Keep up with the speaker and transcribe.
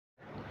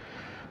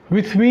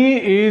With me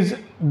is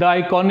the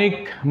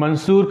iconic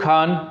Mansoor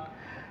Khan.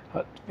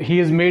 He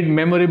has made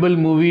memorable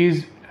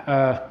movies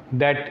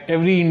that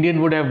every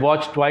Indian would have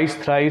watched twice,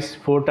 thrice,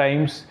 four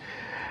times.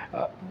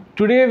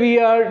 Today we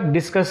are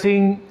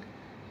discussing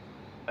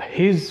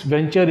his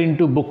venture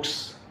into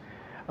books.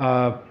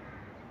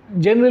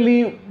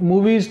 Generally,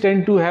 movies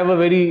tend to have a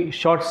very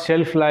short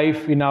shelf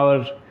life in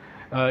our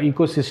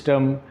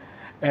ecosystem,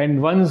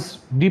 and one's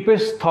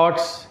deepest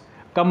thoughts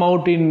come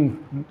out in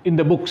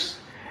the books,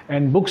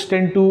 and books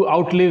tend to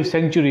outlive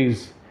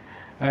centuries.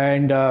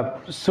 And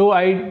so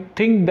I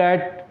think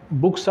that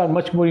books are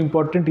much more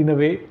important in a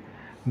way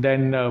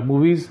than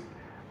movies.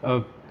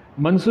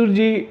 Mansoor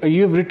ji,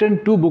 you have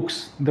written two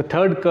books, The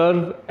Third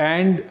Curve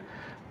and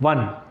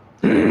One.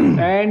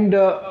 And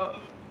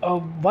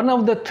one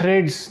of the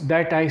threads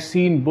that I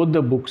see in both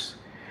the books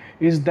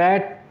is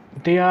that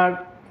they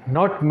are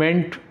not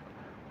meant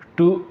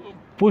to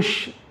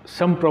push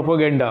some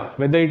propaganda,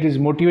 whether it is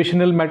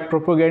motivational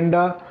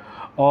propaganda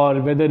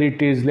or whether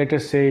it is, let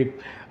us say,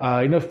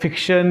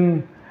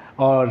 fiction,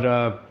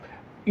 or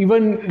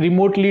even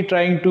remotely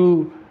trying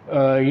to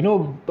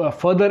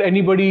further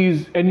any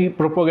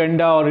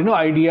propaganda or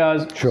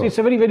ideas. Sure. So it's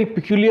a very, very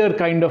peculiar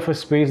kind of a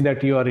space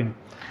that you are in.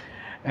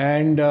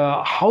 And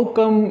how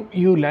come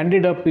you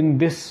landed up in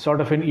this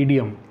sort of an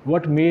idiom?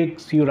 What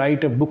makes you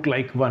write a book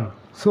like One?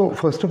 So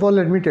first of all,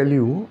 let me tell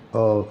you,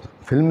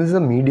 film is a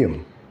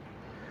medium,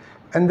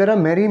 and there are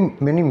many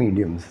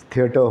mediums.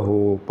 Theatre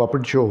ho,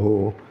 puppet show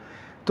ho.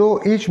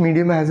 So each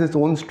medium has its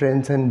own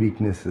strengths and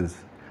weaknesses.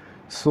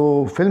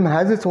 So film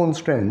has its own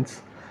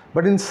strengths,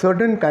 but in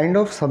certain kind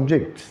of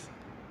subjects,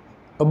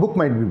 a book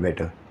might be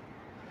better,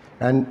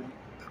 and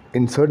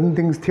in certain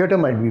things, theatre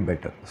might be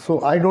better.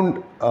 So I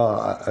don't.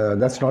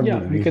 That's not the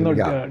reason. We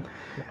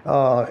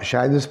cannot.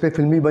 शायद इस पे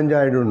फिल्मी बन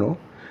जाए, I don't know.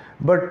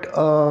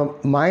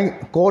 But my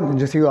core,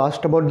 just you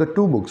asked about the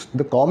two books.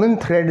 The common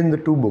thread in the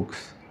two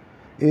books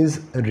is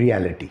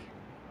reality.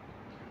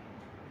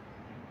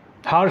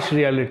 Harsh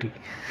reality.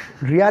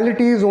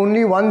 Reality is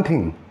only one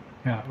thing.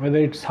 Yeah, whether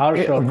it's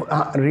harsh or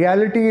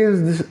reality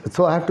is this.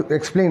 So I have to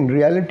explain.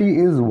 Reality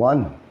is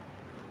one.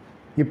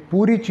 ये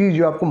पूरी चीज़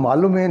जो आपको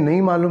मालूम है,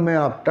 नहीं मालूम है,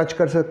 आप टच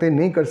कर सकते,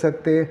 नहीं कर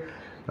सकते,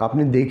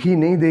 आपने देखी,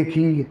 नहीं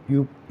देखी,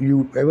 you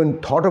even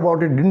thought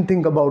about it, didn't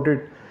think about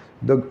it,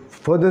 the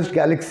furthest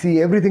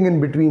galaxy, everything in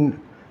between,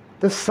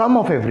 the sum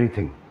of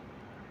everything.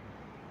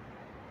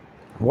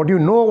 What you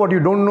know, what you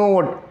don't know,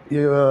 what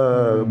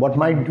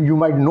you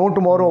might know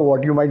tomorrow,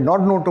 what you might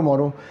not know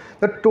tomorrow,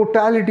 the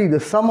totality, the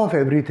sum of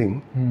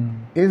everything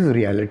is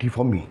reality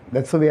for me.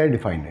 That's the way I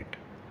define it.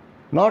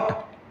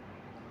 Not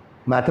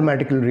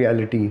mathematical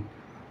reality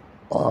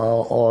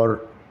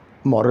or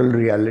moral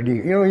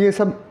reality. ये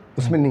सब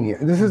उसमें नहीं है.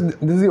 This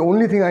is the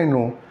only thing I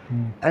know,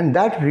 and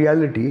that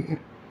reality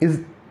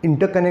is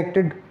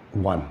interconnected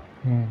one.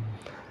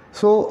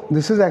 So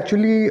this is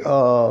actually,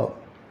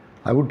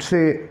 I would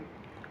say,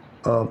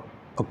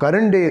 a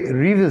current day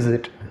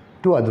revisit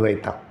to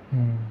Advaita.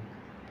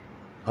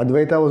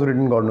 Advaita was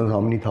written God knows how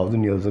many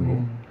thousand years ago,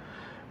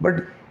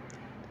 but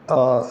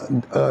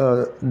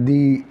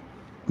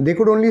they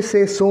could only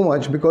say so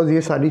much because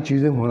ये सारी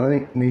चीज़ें होना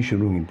नहीं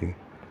शुरू हुई थी.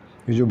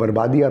 ये जो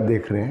बर्बादी आप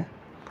देख रहे हैं,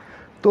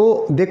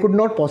 तो they could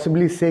not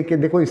possibly say कि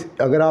देखो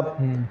अगर आप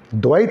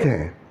द्वैत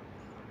हैं,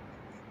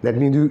 that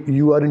means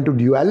you are into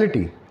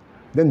duality,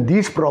 then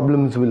these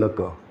problems will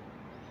occur.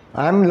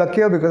 I am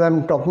luckier because I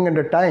am talking at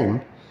a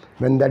time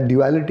when that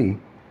duality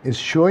is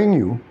showing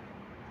you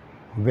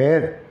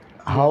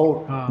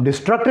how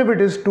destructive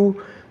it is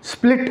to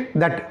split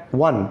that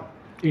one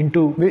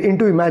into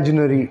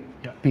imaginary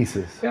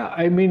pieces. Yeah,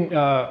 I mean,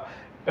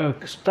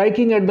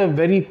 striking at the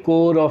very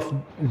core of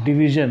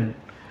division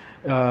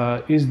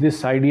is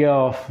this idea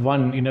of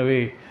one in a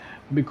way,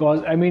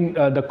 because I mean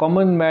the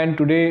common man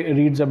today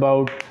reads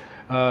about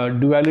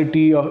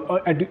duality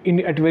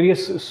at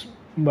various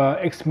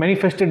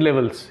manifested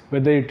levels,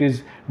 whether it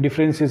is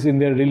differences in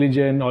their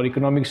religion or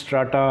economic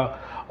strata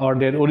or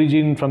their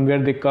origin from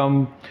where they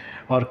come,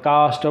 or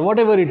caste or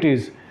whatever it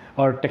is,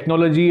 or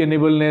technology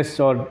enableness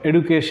or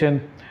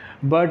education.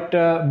 But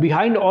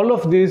behind all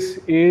of this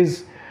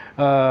is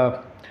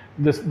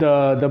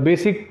the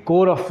basic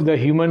core of the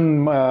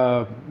human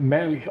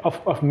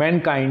of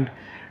mankind,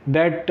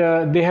 that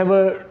they have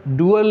a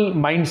dual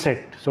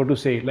mindset, so to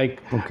say.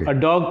 Like a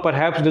dog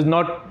perhaps does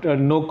not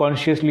know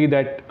consciously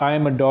that I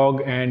am a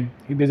dog and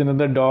there's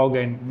another dog,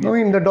 and no,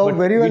 the dog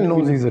very well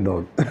knows he's a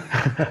dog.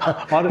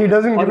 He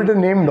doesn't give it a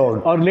name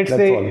dog. Or let's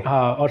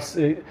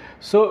say,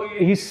 so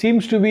he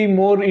seems to be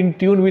more in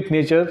tune with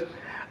nature,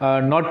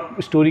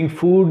 not storing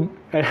food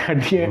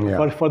at the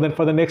end for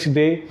the next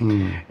day,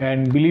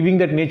 and believing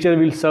that nature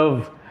will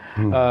serve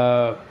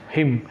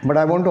him. But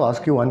I want to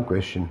ask you one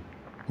question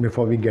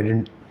before we get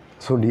in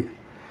so deep.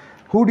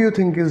 Who do you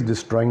think is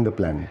destroying the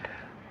planet?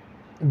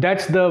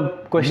 That's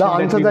the question. The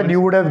answer that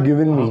you would have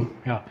given me.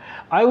 Yeah,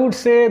 I would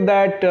say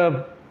that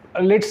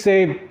let's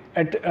say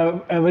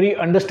a very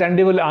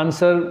understandable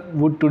answer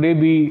would today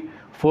be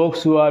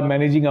folks who are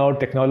managing our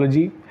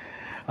technology.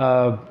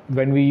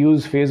 when we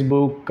use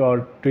Facebook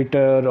or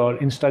Twitter or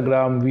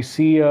Instagram, we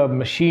see a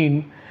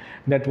machine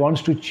that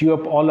wants to chew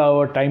up all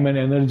our time and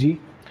energy.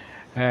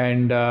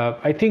 And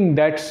I think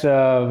that's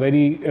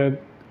very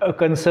a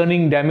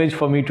concerning damage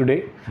for me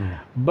today.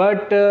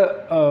 But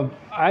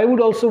I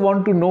would also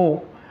want to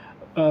know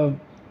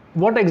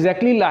what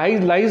exactly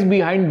lies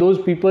behind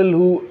those people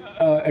who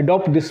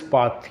adopt this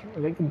path,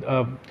 like,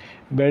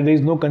 where there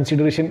is no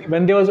consideration.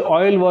 When there was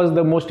oil was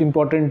the most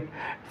important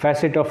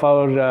facet of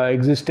our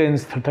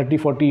existence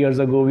 30-40 years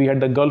ago. We had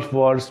the Gulf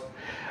Wars,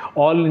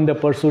 all in the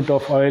pursuit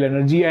of oil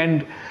energy.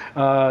 And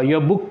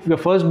your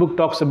first book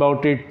talks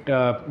about it,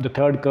 The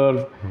Third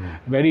Curve,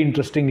 very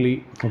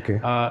interestingly. Okay.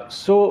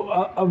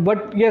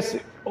 But yes,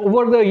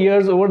 over the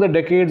years, over the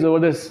decades, over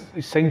the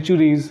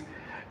centuries,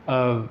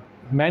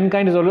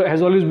 mankind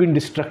has always been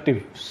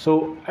destructive.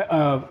 So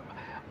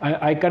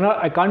I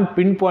can't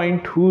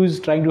pinpoint who is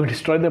trying to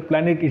destroy the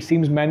planet. It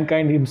seems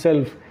mankind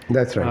himself.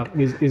 That's right.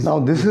 Now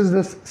this is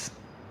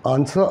the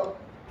answer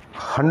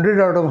 100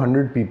 out of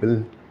 100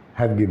 people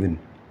have given.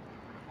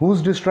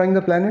 Who's destroying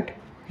the planet?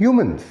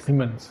 Humans.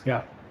 Humans,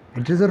 yeah.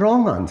 It is a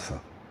wrong answer.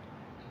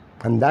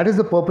 And that is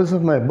the purpose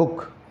of my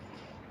book.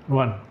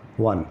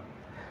 One.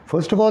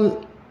 First of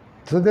all,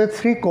 so there are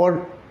three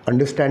core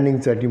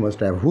understandings that you must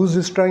have. Who's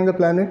destroying the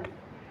planet?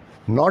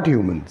 Not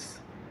humans.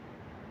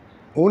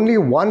 Only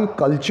one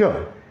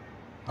culture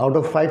out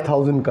of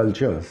 5,000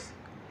 cultures.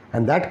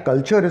 And that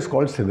culture is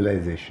called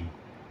civilization.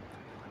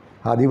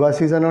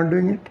 Adivasis are not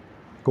doing it.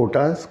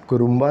 Kotas,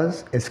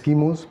 Kurumbas,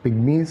 Eskimos,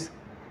 Pygmies,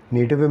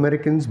 Native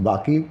Americans,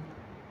 Baki,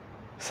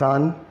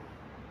 San.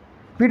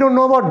 We don't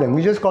know about them.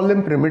 We just call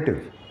them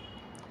primitive.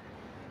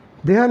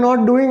 They are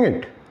not doing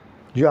it.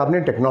 जो आपने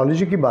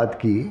technology की बात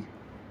की,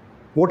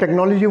 वो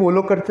technology वो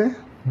लोग करते हैं.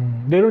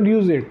 They don't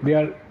use it.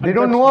 They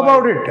don't know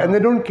about it and they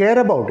don't care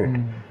about it.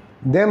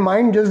 Their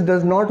mind just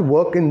does not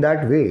work in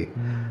that way.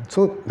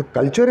 So the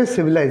culture is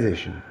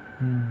civilization.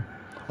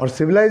 और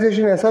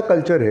civilization ऐसा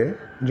culture है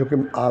जो कि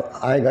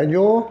आएगा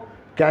जो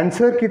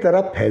cancer की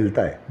तरह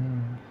फैलता है.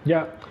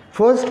 Yeah.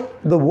 First,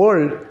 the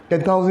world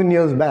 10,000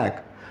 years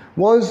back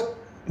was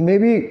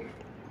maybe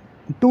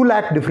 2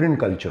 lakh different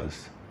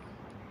cultures.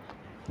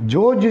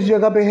 जो जिस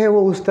जगह पे है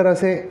वो उस तरह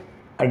से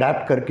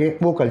अडेप्ट करके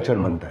वो कल्चर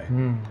बनता है.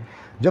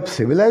 जब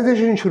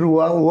सिविलाइजेशन शुरू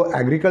हुआ वो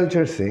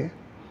एग्रीकल्चर से,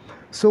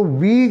 so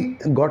we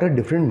got a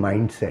different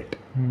mind set.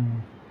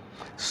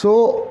 So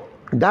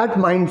that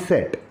mind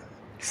set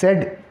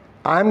said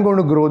I am going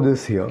to grow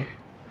this here.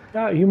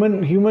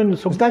 Human.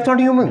 So that's not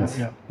humans.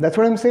 Yeah. That's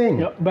what I'm saying.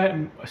 Yeah,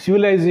 but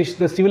civilization,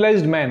 the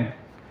civilized man.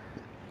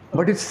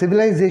 But it's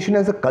civilization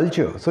as a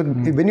culture. So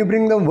when you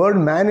bring the word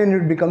man in,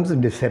 it becomes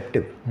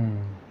deceptive.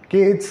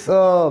 Okay, it's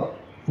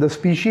the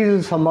species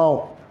is somehow.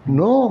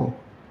 No,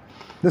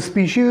 the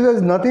species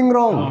has nothing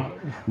wrong.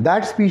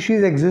 That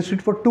species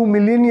existed for 2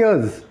 million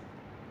years.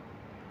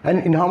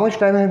 And in how much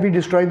time have we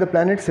destroyed the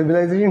planet?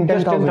 Civilization?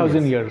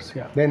 10,000 years.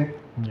 Yeah. Then.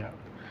 Yeah.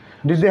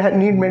 Did they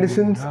need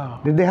medicines? Yeah.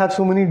 Did they have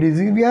so many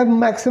diseases? We have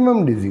maximum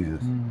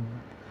diseases.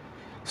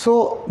 So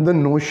the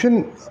notion,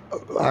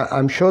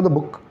 I'm sure the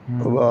book,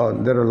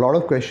 there are a lot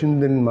of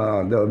questions in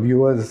the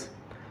viewer's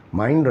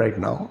mind right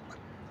now.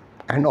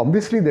 And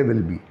obviously there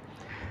will be.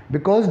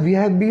 Because we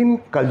have been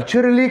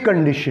culturally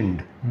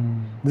conditioned.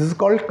 This is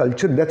called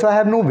culture. That's why I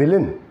have no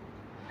villain.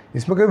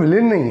 इसमें कोई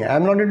villain नहीं है.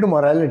 I'm not into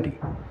morality.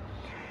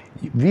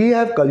 We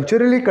have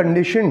culturally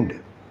conditioned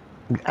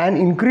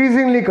and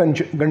increasingly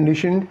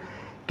conditioned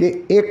कि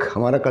एक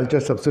हमारा culture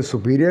सबसे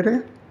superior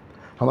है,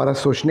 हमारा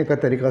सोचने का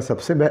तरीका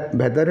सबसे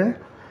बेहतर है,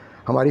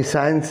 हमारी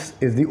science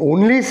is the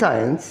only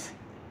science.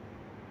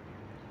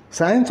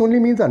 Science only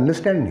means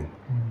understanding.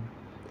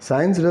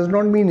 Science does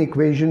not mean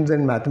equations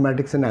and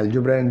mathematics and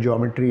algebra and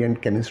geometry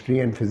and chemistry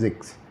and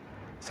physics.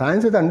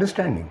 Science is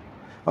understanding.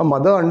 A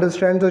mother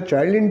understands her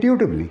child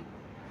intuitively.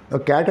 A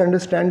cat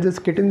understands its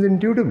kittens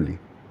intuitively.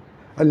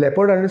 A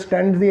leopard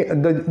understands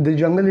the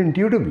jungle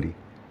intuitively.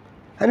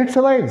 And it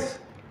survives.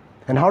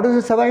 And how does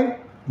it survive?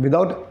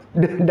 Without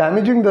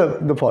damaging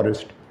the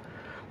forest.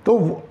 तो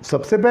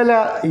सबसे पहले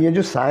ये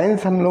जो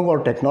science हम लोग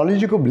और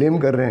technology को blame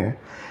कर रहे हैं,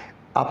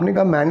 आपने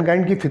कहा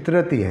मैनकाइंड की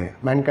फितरत ही है.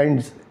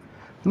 Mankind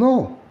no.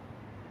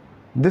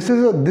 This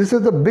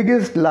is the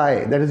biggest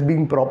lie that is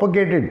being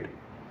propagated.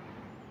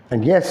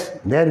 And yes,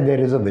 there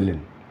is a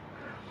villain.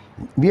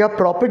 We are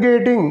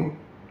propagating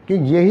कि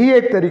यही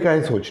एक तरीका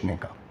है सोचने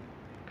का.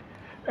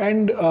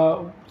 And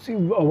see,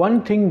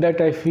 one thing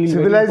that I feel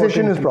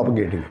civilization is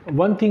propagating.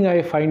 One thing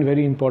I find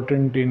very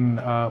important in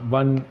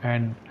one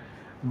and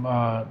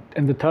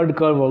the third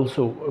curve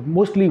also,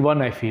 mostly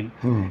one I feel,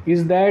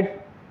 is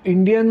that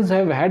Indians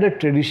have had a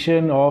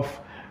tradition of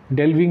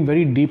delving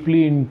very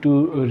deeply into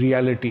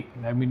reality.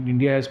 I mean,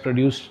 India has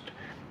produced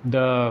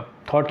the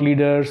thought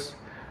leaders,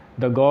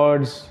 the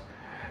gods,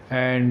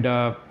 and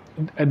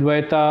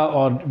Advaita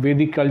or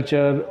Vedic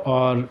culture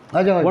or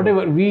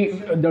whatever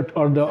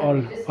or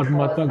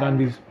Mahatma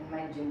Gandhi's.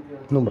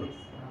 No.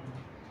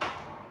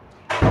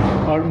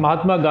 Or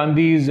Mahatma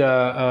Gandhi's,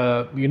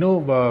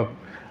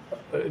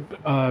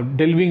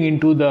 delving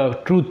into the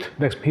truth,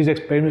 his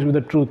experiments with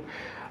the truth.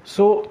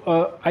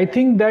 So I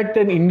think that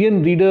an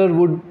Indian reader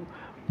would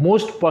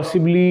most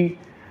possibly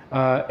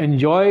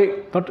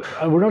enjoy,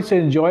 I would not say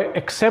enjoy,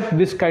 accept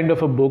this kind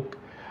of a book.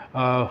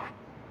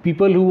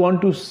 People who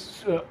want to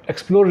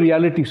explore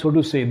reality, so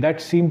to say,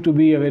 that seem to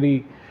be a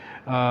very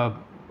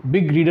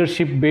big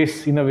readership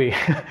base in a way.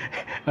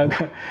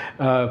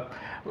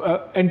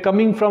 And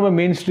coming from a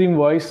mainstream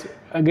voice,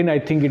 again, I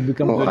think it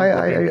becomes No, very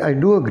important. I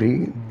do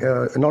agree.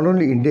 Not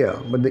only India,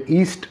 but the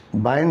East,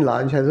 by and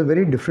large, has a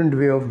very different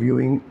way of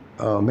viewing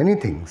many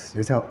things.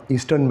 Just how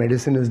Eastern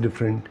medicine is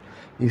different,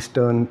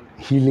 Eastern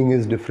healing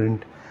is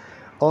different,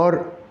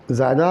 और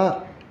ज़्यादा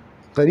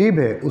करीब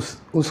है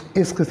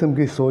इस किस्म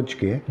की सोच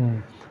के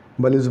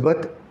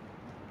बनिस्बत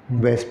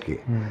waste के.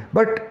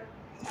 But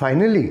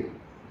finally,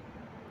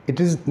 it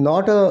is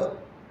not a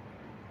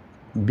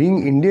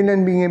being Indian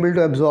and being able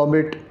to absorb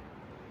it.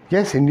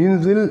 Yes,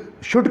 Indians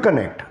should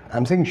connect.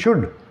 I'm saying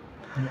should,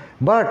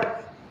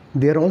 but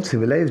they are all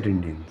civilized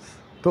Indians.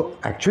 So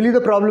actually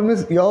the problem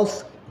is your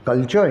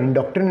culture,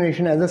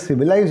 indoctrination as a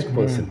civilized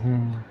person.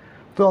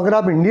 तो अगर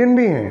आप Indian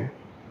भी हैं,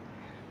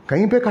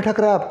 कहीं पे खटक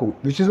रहा है आपको,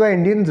 which is why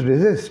Indians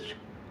resist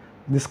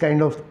this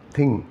kind of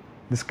thing,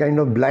 this kind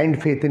of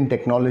blind faith in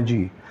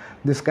technology,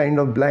 this kind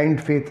of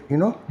blind faith, you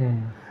know.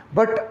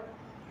 But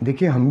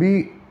देखिए हम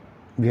भी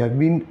we have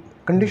been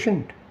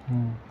conditioned.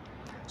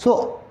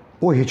 So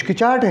वो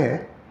हिचकिचाहट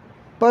है,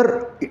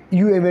 पर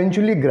you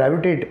eventually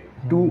gravitate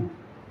to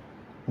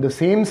the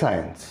same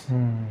science.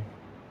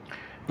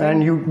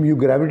 And you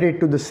gravitate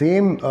to the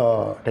same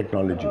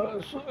technology.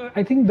 So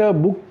I think the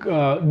book,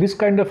 this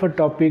kind of a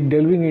topic,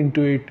 delving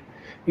into it,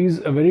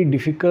 is a very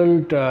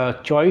difficult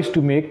choice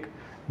to make.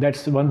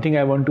 That's one thing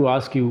I want to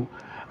ask you.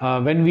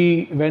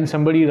 When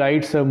somebody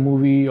writes a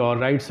movie or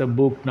writes a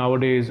book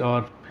nowadays,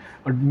 or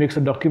makes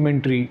a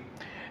documentary,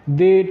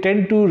 they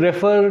tend to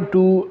refer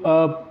to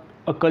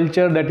a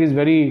culture that is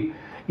very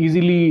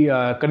easily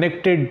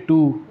connected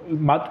to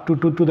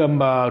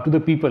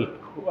the people,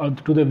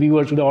 to the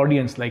viewers, to the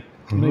audience. Like,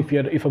 you know,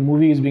 if a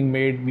movie is being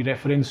made, we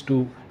reference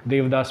to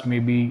Devdas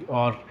maybe,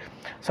 or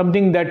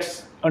something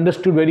that's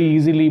understood very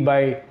easily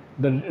by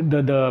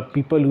the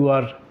people who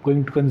are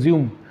going to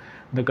consume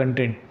the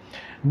content.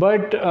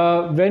 But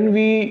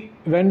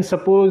when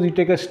suppose you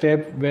take a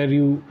step where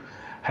you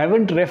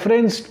haven't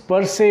referenced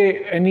per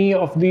se any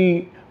of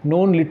the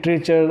known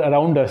literature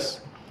around us,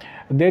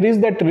 there is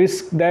that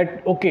risk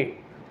that, okay,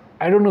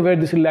 I don't know where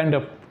this will land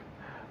up.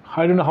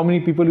 I don't know how many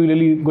people will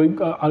really going,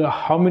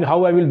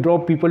 how I will draw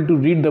people to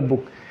read the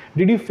book.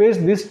 Did you face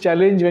this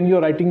challenge when you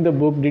are writing the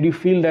book? Did you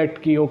feel that,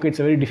 okay, it's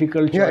a very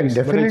difficult choice?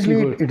 Yeah,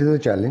 definitely it is a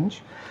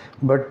challenge.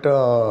 But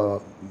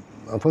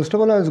first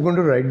of all, I was going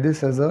to write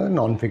this as a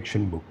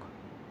non-fiction book.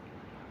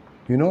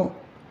 You know,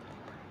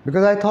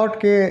 because I thought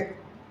that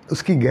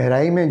uski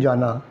gehrai mein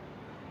jana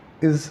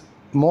is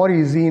more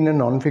easy in a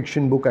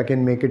non-fiction book. I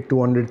can make it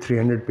 200,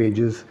 300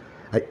 pages.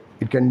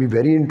 It can be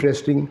very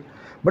interesting.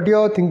 But you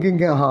are thinking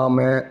कि हाँ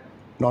मैं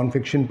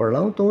non-fiction पढ़ रहा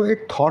हूँ तो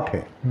एक thought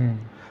है.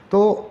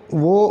 तो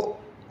वो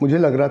मुझे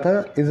लग रहा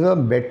था is a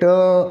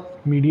better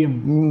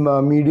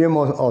medium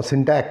or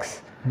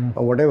syntax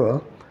or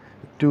whatever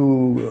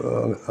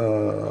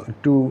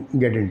to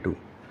get into.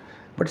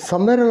 But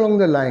somewhere along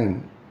the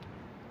line,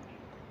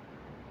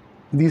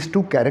 these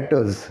two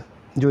characters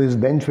जो इस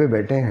bench पे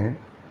बैठे हैं,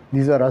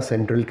 these are our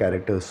central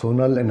characters,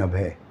 Sonal and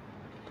Abhay.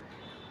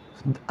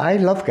 I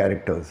love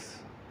characters.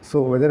 So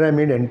whether I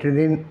made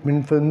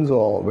entertainment films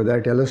or whether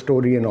I tell a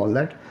story and all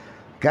that,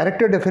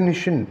 character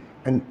definition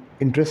and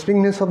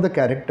interestingness of the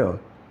character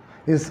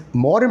is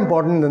more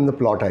important than the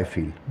plot, I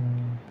feel.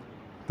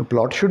 The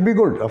plot should be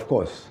good, of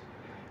course.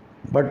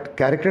 But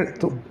character,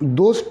 so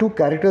those two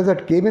characters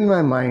that came in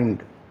my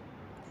mind,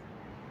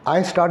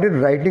 I started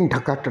writing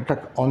tak tak tak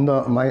tak on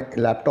my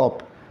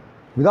laptop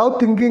without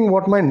thinking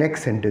what my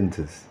next sentence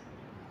is,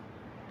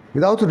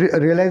 without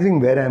realizing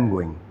where I am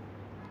going.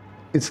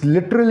 It's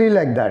literally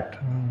like that.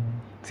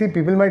 See,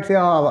 people might say,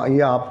 हाँ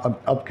ये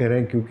आप अब कह रहे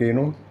हैं क्योंकि you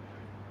know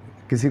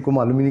किसी को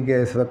मालूम ही नहीं कि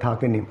ऐसा था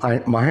कि नहीं.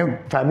 My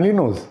family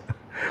knows.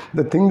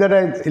 The thing that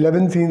I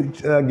 11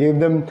 scenes gave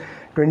them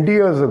 20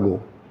 years ago.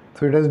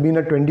 So it has been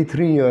a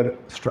 23-year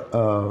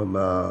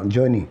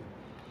journey.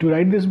 To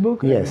write this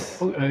book?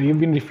 Yes. You've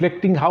been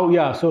reflecting how,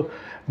 yeah. So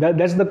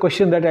that's the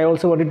question that I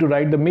also wanted to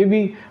write.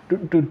 Maybe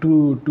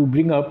to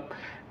bring up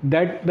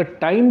that the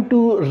time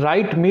to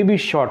write may be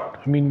short.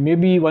 I mean,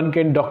 maybe one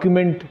can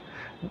document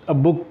a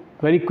book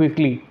very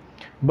quickly,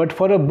 but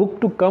for a book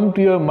to come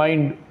to your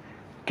mind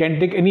can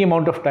take any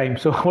amount of time.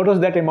 So what was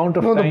that amount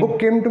of time? No, the book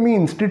came to me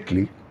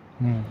instantly.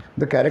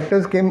 The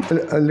characters came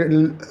a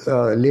little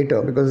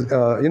later because,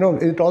 you know,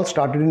 it all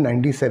started in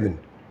 97.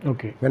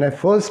 Okay. When I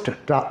first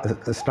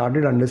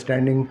started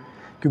understanding,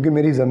 because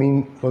my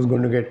zameen was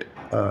going to get,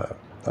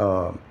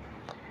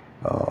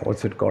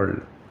 what's it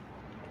called?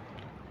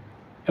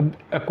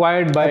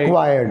 Acquired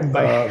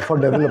for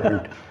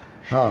development.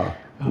 हाँ,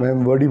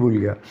 मैं word ही भूल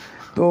गया.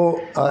 So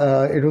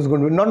it was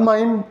going to be not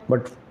mine,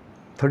 but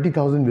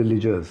 30,000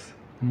 villagers,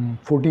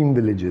 14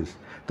 villages.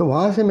 तो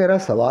वहाँ से मेरा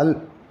सवाल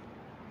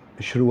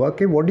शुरू हुआ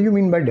कि what do you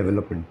mean by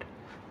development?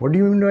 What do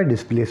you mean by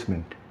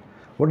displacement?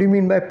 What do you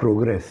mean by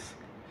progress?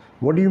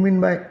 What do you mean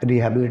by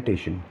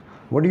rehabilitation?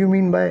 What do you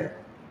mean by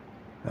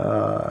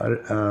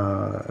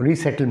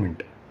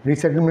resettlement?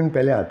 Resettlement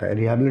पहले आता है,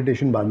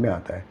 rehabilitation बाद में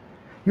आता है.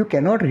 You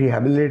cannot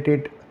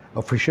rehabilitate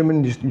a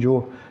fisherman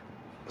जो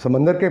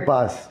समंदर के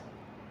पास.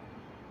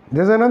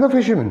 There's another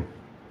fisherman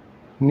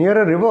near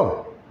a river.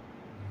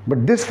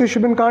 But this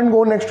fisherman can't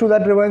go next to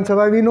that river and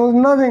survive. He knows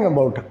nothing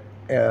about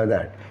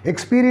that.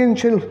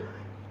 Experiential,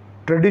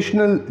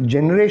 traditional,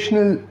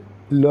 generational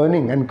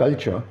learning and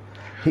culture,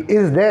 he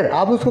is there.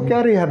 आप उसको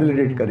क्या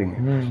rehabilitate करेंगे?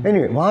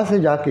 Anyway, वहाँ से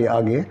जाके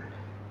आगे,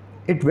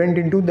 it went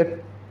into that.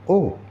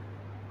 Oh,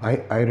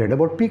 I read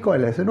about peak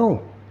oil. I said,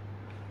 oh,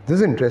 this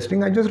is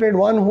interesting. I just read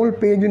one whole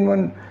page in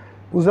one.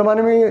 उस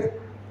ज़माने में ये,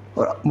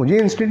 और मुझे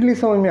instantly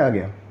समझ में आ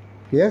गया.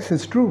 Yes,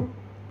 it's true,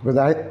 because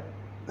I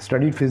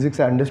studied physics,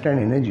 I understand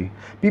energy.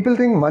 People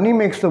think money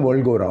makes the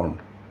world go round.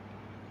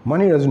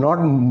 Money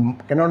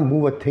cannot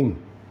move a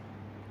thing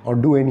or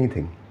do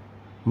anything.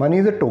 Money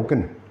is a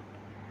token.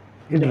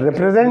 It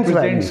represents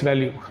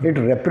value. It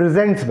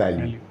represents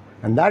value.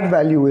 And that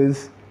value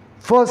is,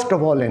 first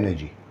of all,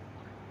 energy.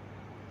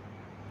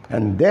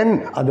 And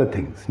then other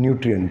things,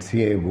 nutrients,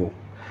 ye, wo.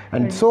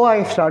 And so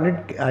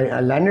I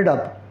landed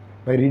up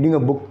by reading a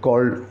book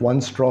called One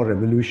Straw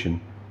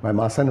Revolution by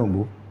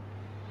Masanobu,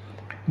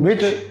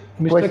 which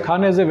Mr.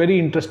 Khan has a very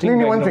interesting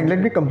background. One thing, let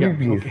me complete,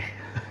 please. Okay.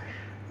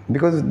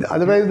 Because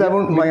otherwise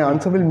my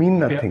answer will mean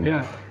nothing.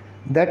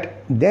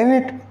 That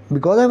then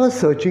because I was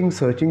searching,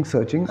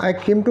 I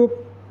came to,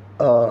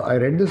 I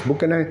read this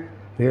book and I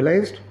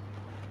realized,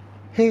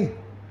 hey,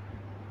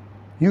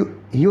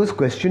 he was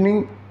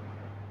questioning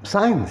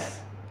science.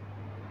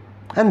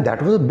 And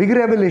that was a big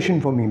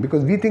revelation for me,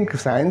 because we think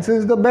science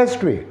is the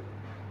best way.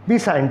 Be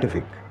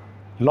scientific.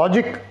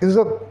 Logic is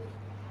the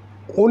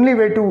only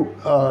way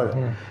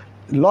to...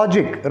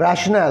 Logic,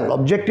 rationale,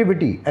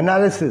 objectivity,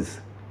 analysis,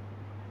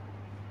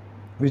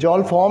 which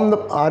all form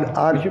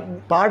are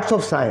parts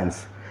of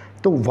science.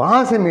 तो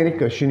वहाँ से मेरी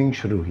questioning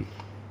शुरू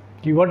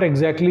हुई. What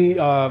exactly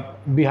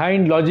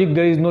behind logic?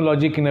 There is no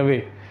logic in a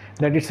way.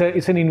 That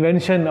it's an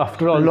invention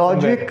after all.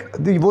 Logic,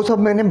 वो सब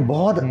मैंने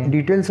बहुत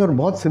details और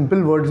बहुत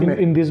simple words में.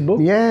 In this book?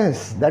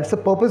 Yes, that's the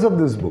purpose of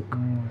this book.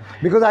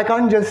 Because I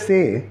can't just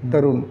say,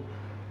 Tarun,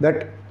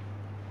 that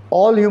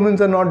all humans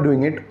are not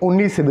doing it.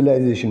 Only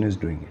civilization is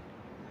doing it.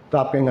 तो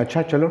आप कहेंगे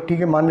अच्छा चलो ठीक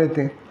है मान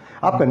लेते हैं.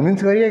 आप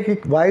कन्विंस करिए कि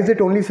why is it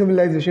only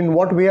civilization?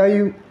 What way are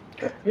you?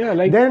 Yeah,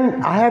 like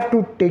then I have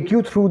to take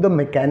you through the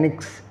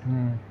mechanics,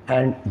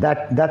 and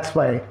that's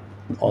why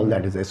all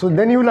that is there. So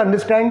then you will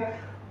understand.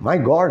 My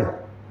God,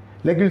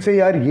 like you'll say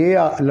यार ये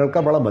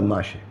लड़का बड़ा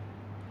बदमाश है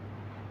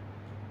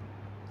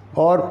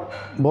और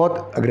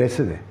बहुत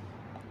aggressive है.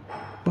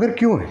 मगर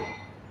क्यों है?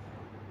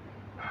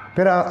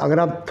 फिर अगर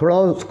आप थोड़ा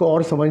उसको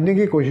और समझने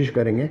की कोशिश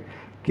करेंगे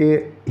कि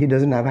he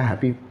doesn't have a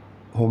happy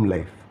home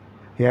life.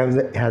 He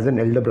has an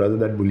elder brother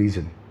that bullies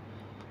him.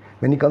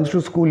 When he comes to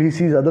school, he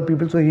sees other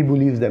people, so he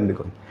bullies them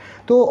because.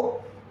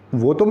 तो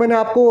वो तो मैंने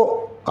आपको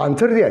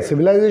आंसर दिया.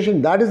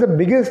 Civilization, that is the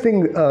biggest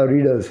thing,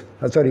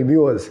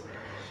 viewers.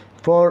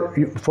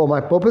 For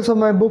my purpose of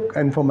my book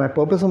and for my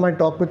purpose of my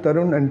talk with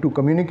Tarun and to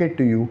communicate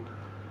to you,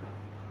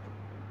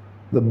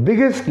 the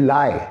biggest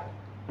lie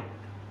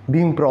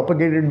being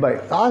propagated by,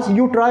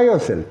 you try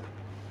yourself.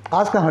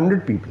 Ask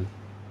 100 people,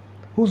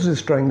 who's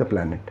destroying the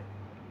planet?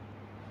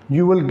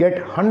 You will get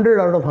 100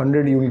 out of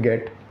 100, you will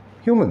get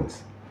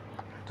humans.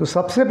 तो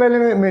सबसे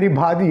पहले मेरी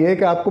बात ये है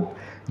कि आपको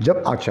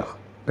जब अच्छा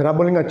फिर आप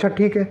बोलेंगे अच्छा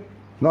ठीक है,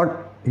 not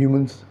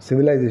humans,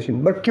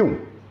 civilization, but क्यों,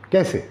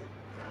 कैसे?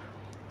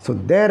 So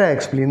there I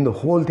explain the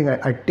whole thing.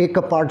 I take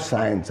apart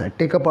science, I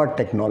take apart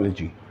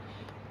technology.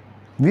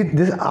 With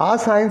this, our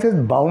science is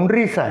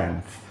boundary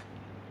science,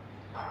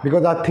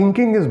 because our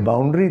thinking is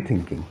boundary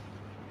thinking,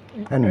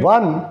 and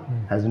one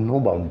has no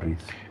boundaries.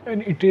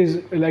 And it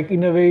is like,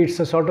 in a way, it's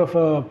a sort of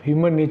a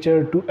human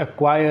nature to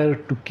acquire,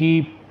 to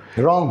keep.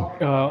 Wrong.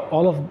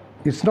 All of.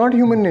 It's not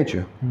human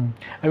nature.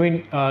 I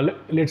mean,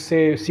 let's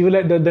say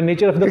the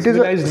nature of the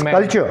civilized man.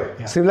 Culture.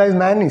 Yeah. Civilized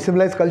man is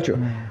civilized culture.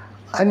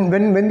 And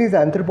when these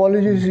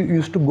anthropologists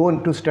used to go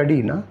to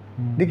study, ना,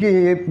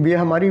 देखिए ये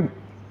हमारी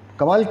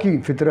कमाल की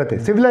फितरत है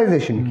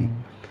civilisation की,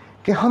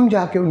 कि हम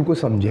जाके उनको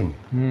समझेंगे.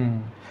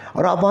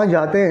 और आप वहाँ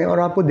जाते हैं और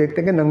आपको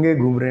देखते हैं कि नंगे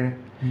घूम रहे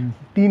हैं,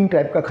 3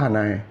 टाइप का खाना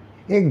है,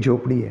 एक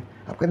झोपड़ी है.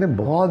 आप कहते हैं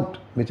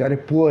बहुत बेचारे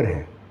पुअर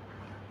हैं.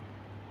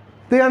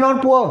 They are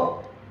not poor.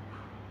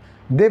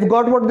 They've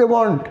got what they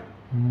want.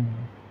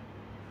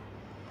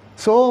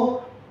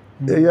 So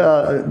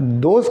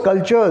those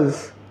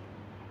cultures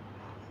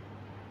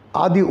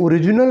are the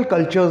original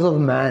cultures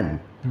of man.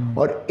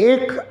 और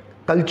एक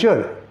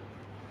culture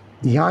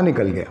यहाँ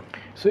निकल गया.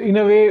 So in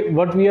a way,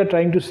 what we are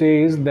trying to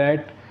say is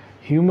that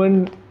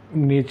human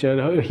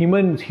nature,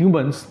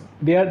 humans,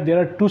 there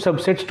are 2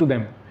 subsets to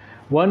them.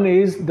 One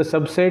is the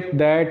subset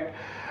that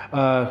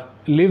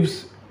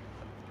lives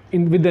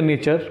with the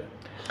nature,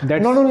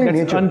 That's, not only that's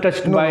nature,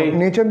 untouched no, by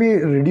nature भी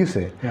reduce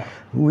है, Yeah.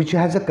 which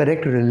has a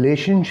correct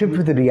relationship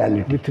with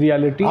reality. with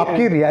reality.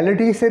 आपकी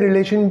reality से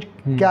relation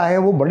क्या है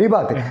वो बड़ी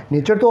बात है.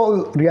 Nature तो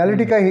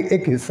reality का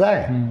एक हिस्सा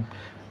है,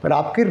 पर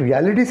आपके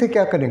reality से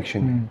क्या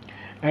connection है?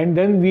 And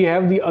then we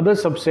have the other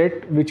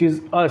subset, which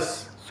is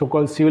us,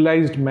 so-called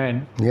civilized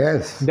man.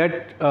 Yes. That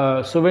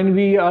so when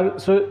we are,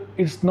 so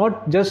it's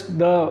not just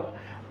the,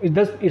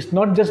 it's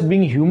not just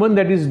being human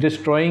that is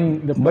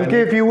destroying the planet.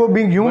 बल्कि if you were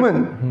being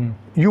human,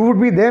 you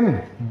would be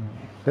them.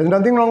 There's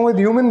nothing wrong with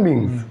human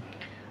beings.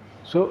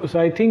 So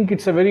I think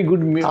it's a very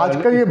good.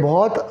 आजकल ये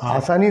बहुत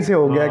आसानी से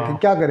हो गया कि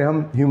क्या करें हम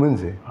ह्यूमन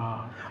से.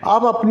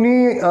 आप अपनी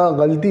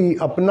गलती,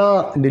 अपना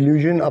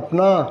डिल्यूजन,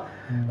 अपना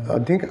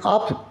थिंक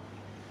आप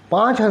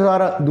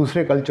 5000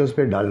 दूसरे कल्चर्स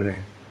पे डाल रहे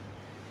हैं.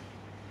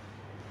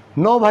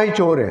 9 भाई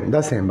चोर हैं,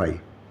 10 हैं भाई.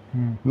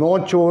 9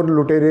 चोर,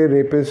 लुटेरे,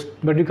 rapist,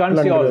 But you can't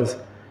say all.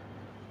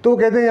 तो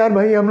कहते हैं यार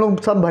भाई हम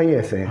लोग सब भाई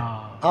ऐसे हैं.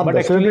 आप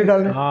 10 पे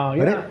डाल रहे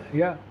हैं. अरे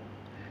yeah.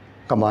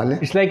 कमाल है.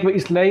 It's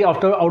like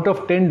out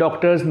of 10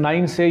 doctors,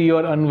 9 say you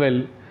are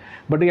unwell,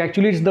 but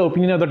actually it's the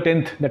opinion of the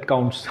 10th that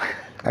counts.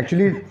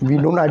 Actually,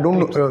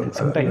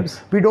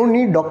 Sometimes. We don't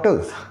need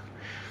doctors.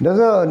 Does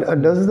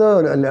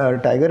the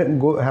tiger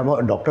go have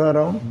a doctor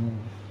around?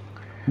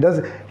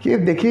 ये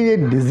देखिए ये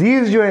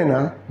disease जो है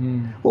ना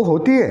वो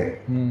होती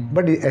है,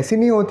 but ऐसी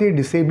नहीं होती है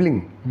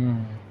disabling.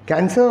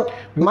 Cancer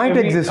might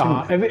exist.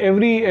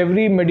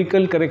 Every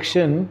medical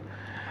correction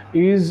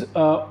is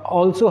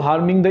also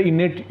harming the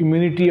innate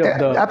immunity of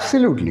the.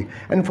 Absolutely.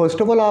 And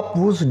first of all आप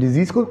उस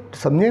disease को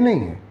समझे नहीं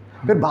है,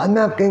 फिर बाद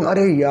में आप कहेंगे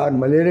अरे यार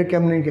मलेरिया क्या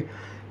हमने किया.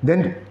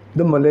 Then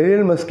the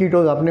malarial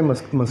mosquitoes, आपने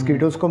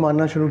mosquitoes को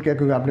मारना शुरू किया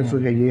क्योंकि आपने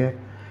सोचा ये है.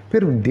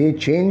 फिर they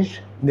changed,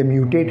 they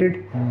mutated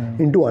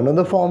into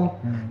another form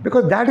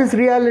because that is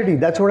reality.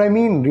 That's what I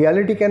mean.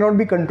 Reality cannot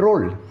be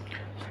controlled,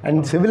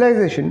 and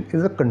civilization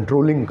is a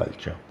controlling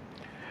culture.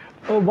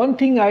 One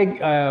thing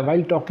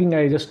while talking,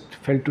 I just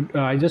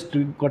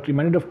got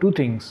reminded of two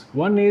things.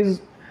 One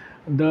is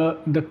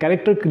the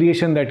character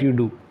creation that you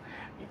do,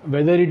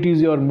 whether it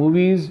is your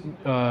movies,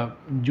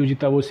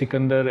 Jeeta Wohi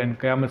Sikander and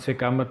Qayamat Se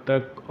Qayamat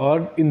Tak,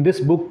 or in this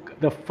book,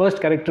 the first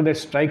character that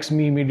strikes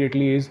me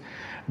immediately is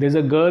there's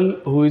a girl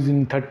who is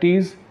in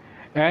 30s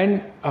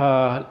and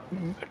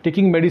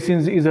taking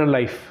medicines is her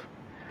life.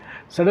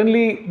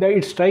 Suddenly,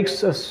 it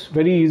strikes us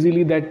very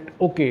easily that,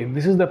 okay,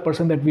 this is the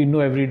person that we know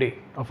every day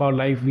of our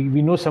life.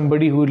 We know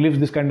somebody who lives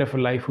this kind of a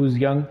life, who's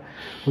young,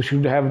 who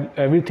should have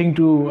everything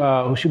to,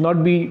 who should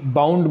not be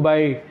bound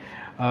by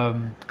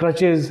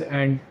crutches,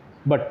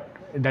 but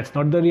that's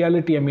not the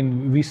reality. I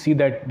mean, we see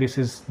that this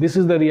is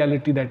the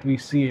reality that we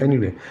see.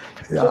 Anyway,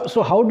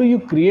 so how do you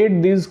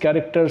create these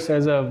characters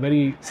as a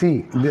very?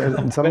 See,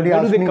 somebody where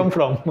asked do they me, come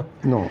from?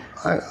 No,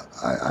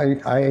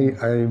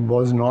 I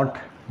was not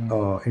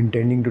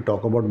intending to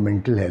talk about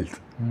mental health.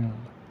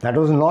 That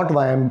was not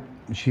why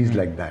she's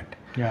like that.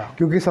 Yeah.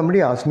 Because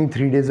somebody asked me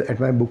 3 days at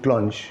my book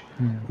launch.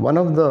 One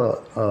of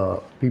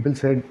the people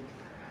said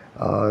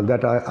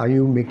that are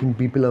you making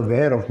people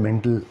aware of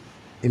mental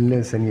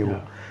illness and ये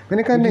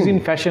मैंने कहा It is नहीं. in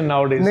fashion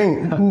nowadays.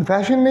 नहीं,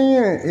 fashion नहीं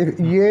है.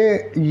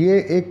 ये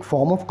एक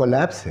form of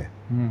collapse है.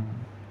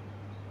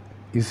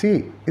 You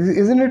see,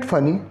 isn't it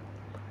funny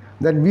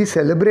that we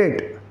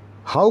celebrate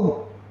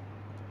how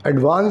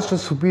advanced or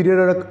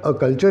superior a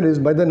culture is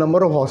by the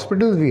number of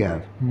hospitals we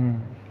have.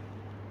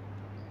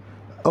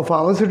 A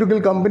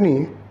pharmaceutical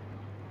company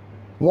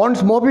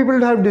wants more people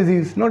to have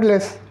disease, not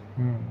less.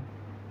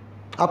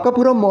 आपका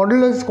पूरा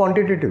model is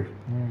quantitative.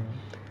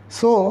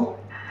 So,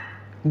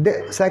 the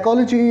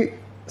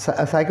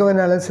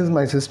psychoanalysis,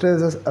 my sister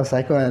is a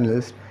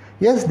psychoanalyst.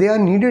 Yes, they are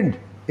needed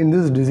in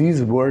this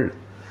disease world,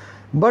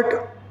 but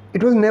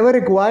it was never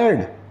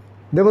required.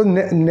 There was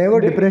never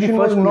depression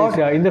was not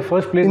in the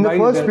first place. In the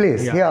first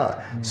place,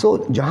 yeah.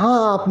 So जहाँ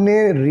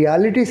आपने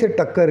reality से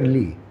टक्कर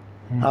ली,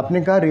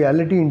 आपने कहा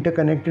reality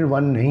interconnected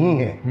one नहीं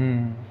है.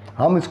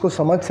 हम इसको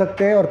समझ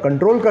सकते हैं और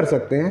कंट्रोल कर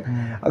सकते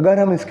हैं अगर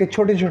हम इसके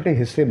छोटे छोटे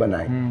हिस्से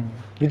बनाएं,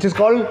 which is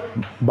called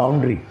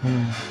boundary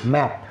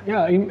map.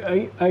 Yeah,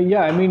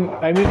 I mean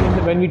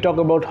when we talk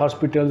about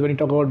hospitals, when we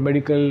talk about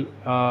medical,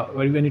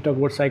 when we talk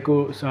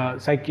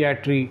about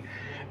psychiatry,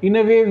 in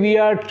a way we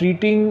are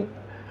treating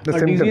a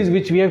disease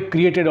which we have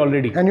created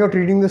already. And you're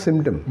treating the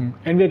symptom.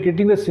 And we are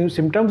treating the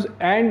symptoms,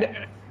 and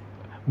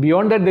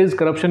beyond that there is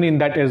corruption in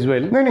that as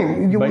well.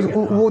 नहीं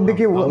वो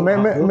देखिए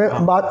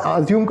मैं बात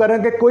assume कर रहा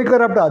हूँ कि कोई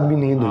करप्ट आदमी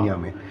नहीं है दुनिया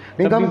में,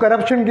 नहीं तो हम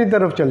करप्शन की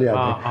तरफ चले जाते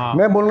हैं.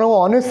 मैं बोल रहा हूँ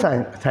ऑनेस्ट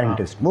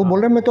साइंटिस्ट, वो बोल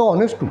रहे हैं मैं तो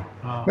ऑनेस्ट हूँ,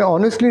 मैं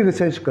ऑनेस्टली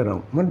रिसर्च कर रहा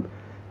हूँ.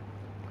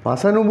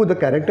 Masanobu, the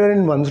character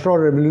in One Straw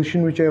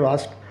Revolution which I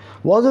asked,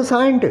 was a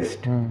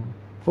scientist.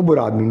 वो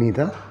बुरा आदमी नहीं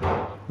था,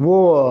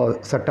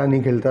 वो सट्टा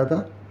नहीं खेलता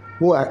था,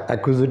 वो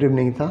एक्विजिटिव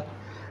नहीं था,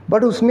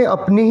 बट उसने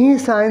अपनी ही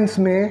साइंस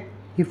में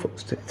he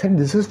said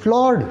this is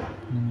flawed.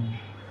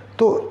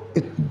 So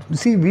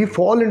see, we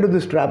fall into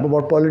this trap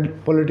about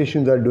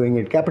politicians are doing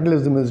it,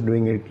 capitalism is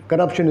doing it,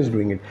 corruption is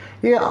doing it.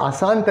 ये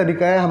आसान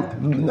तरीका है हम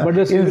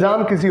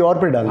इल्ज़ाम किसी और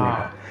पे डालने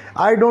का.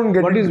 I don't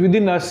get what is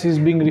within us is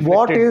being reflected.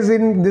 What is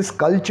in this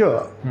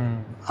culture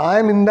I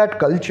am in that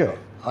culture.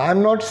 I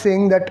am not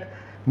saying that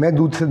मैं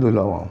दूध से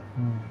धुला हुआ हूँ.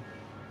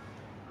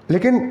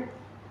 लेकिन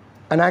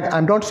and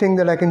I'm not saying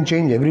that I can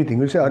change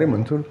everything. You say, "Arey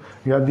Mansoor,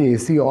 you have the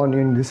AC on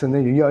and this and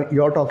that.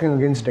 You're talking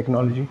against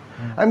technology."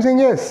 I'm saying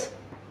yes.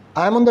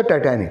 I'm on the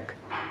Titanic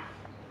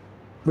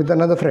with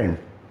another friend.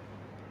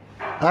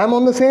 I'm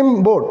on the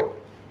same boat,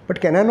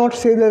 but can I not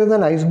say there is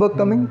an iceberg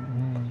coming?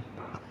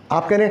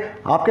 आप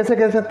कैसे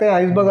कह सकते हैं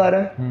iceberg आ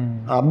रहा है?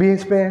 आप भी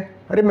इस पे हैं.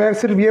 अरे मैं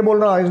सिर्फ ये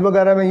बोल रहा हूँ आइसबर्ग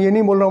आ रहा है, मैं ये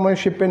नहीं बोल रहा हूँ मैं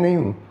शिप पे नहीं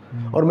हूँ,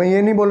 और मैं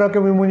ये नहीं बोल रहा कि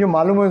मुझे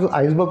मालूम है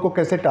आइसबर्ग को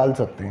कैसे टाल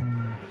सकते हैं.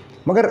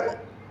 मगर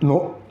नो,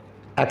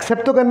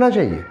 एक्सेप्ट तो करना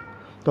चाहिए.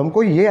 तो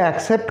हमको ये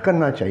एक्सेप्ट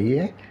करना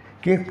चाहिए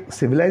कि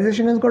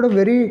civilisation has got a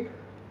very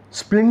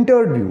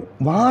स्प्लिंटर्ड view.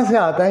 वहाँ से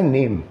आता है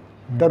name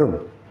Tarun.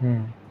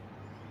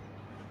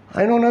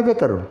 I know another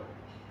Tarun.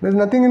 There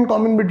is nothing in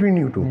common between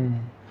you to.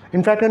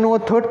 In fact, I know a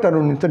third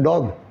Tarun. It's a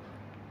dog.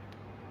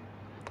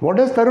 What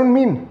does Tarun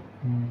mean?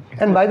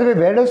 And by the way,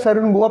 where does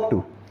Tarun go up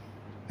to?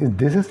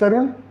 This is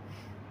Tarun,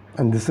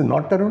 and this is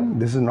not Tarun.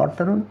 This is not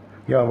Tarun.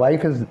 Your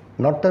wife is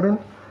not Tarun.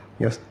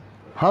 Yes.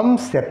 हम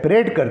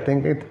separate करते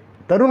हैं कि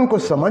तरुण को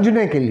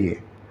समझने के लिए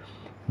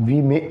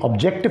we may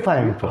objectify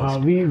him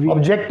first.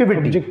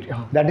 Objectivity.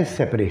 That is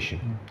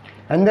separation.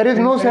 And there is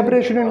no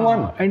separation in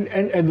one. And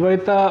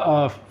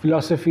Advaita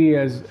philosophy,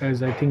 as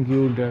I think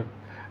you'd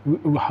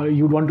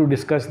want to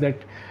discuss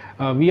that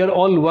we are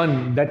all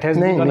one. That has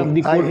been one of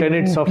the core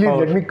tenets of our...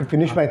 Please let me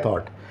finish my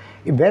thought.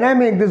 When I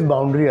make this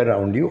boundary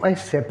around you, I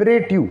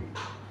separate you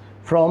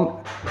from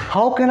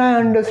how can I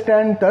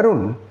understand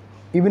Tarun,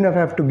 even if I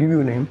have to give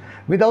you a name,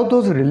 without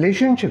those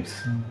relationships.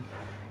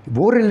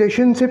 वो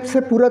relationship से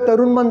पूरा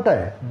तरुण बनता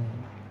है.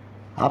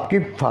 आपके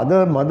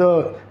father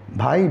mother,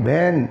 भाई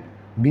बहन,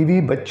 बीवी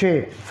बच्चे,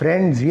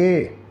 फ्रेंड्स,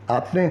 ये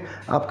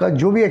आपका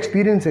जो भी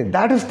एक्सपीरियंस है,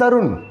 that is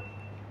Tarun.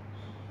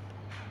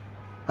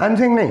 I am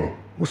saying नहीं,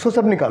 उसको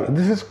सब निकालो.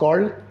 This is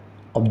called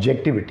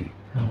objectivity.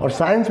 और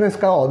साइंस में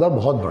इसका औहदा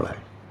बहुत बड़ा है.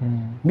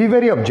 Be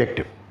very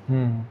objective.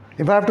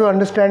 If I have to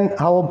understand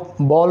how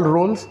ball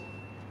roles,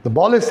 the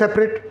ball is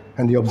separate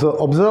and the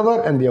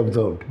observer and the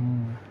observed.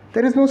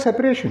 There is no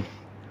separation.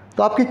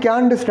 तो आपकी क्या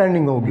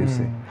अंडरस्टैंडिंग होगी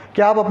इससे?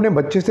 क्या आप अपने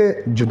बच्चे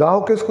से जुदा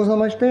होकर उसको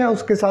समझते हैं या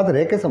उसके साथ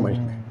रह के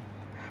समझते हैं?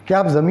 क्या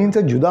आप ज़मीन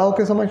से जुदा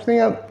होकर समझते हैं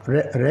या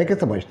रह के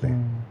समझते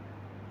हैं?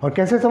 और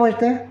कैसे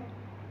समझते हैं?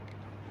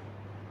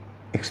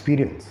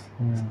 Experience,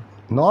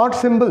 not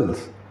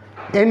symbols.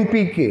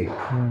 NPK,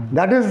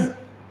 that is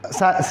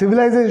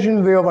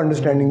civilisation way of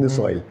understanding the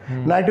soil.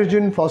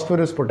 Nitrogen,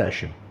 phosphorus,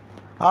 potassium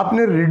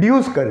आपने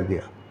रिड्यूस कर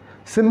दिया.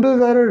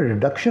 Symbols are a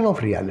reduction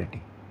of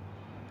reality.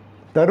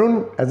 Tarun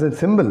as a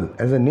symbol,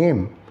 as a name,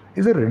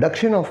 is a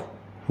reduction of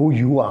who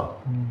you are.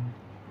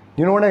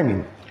 You know what I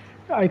mean?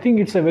 I think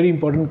it's a very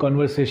important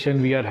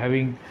conversation we are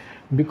having,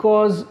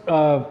 because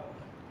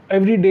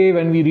every day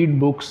when we read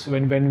books,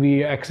 when we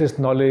access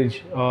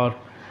knowledge or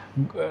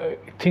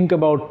think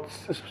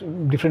about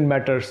different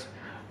matters,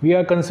 we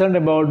are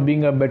concerned about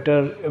being a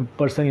better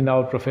person in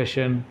our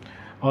profession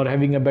or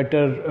having a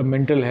better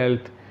mental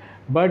health.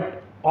 But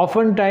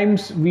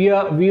oftentimes we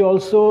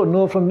also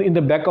know from in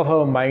the back of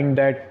our mind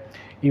that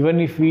even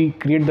if we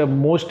create the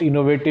most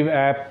innovative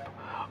app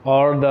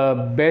or the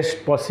best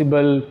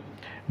possible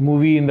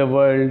movie in the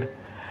world,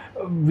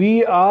 we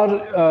are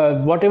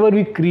whatever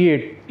we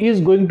create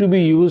is going to be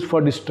used for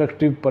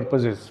destructive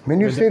purposes.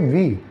 When you say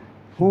we,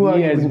 who are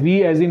you? We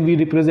as in we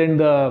represent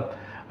the,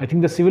 I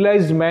think the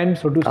civilized man,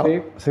 so to say.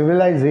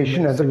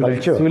 Civilization as a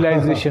culture.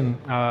 Civilization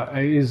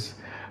is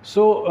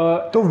so.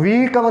 तो we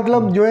का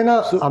मतलब जो है ना,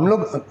 हम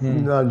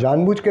लोग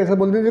जानबूझ के ऐसा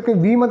बोलते हैं कि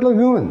we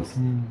मतलब humans.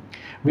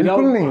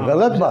 बिल्कुल नहीं,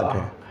 गलत बात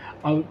है.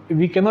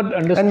 We cannot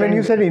understand. And when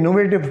you said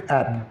innovative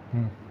app,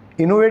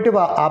 innovative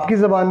आपकी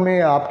ज़बान में,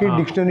 आपकी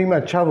डिक्शनरी में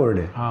अच्छा वर्ड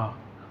है.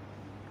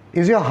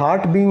 Is your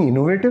heart being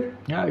innovative?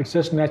 Yeah, it's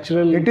just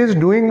natural. It is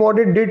doing what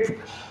it did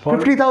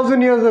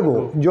 50,000 years ago.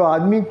 जो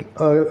आदमी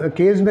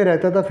केव्स में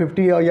रहता था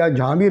 50 या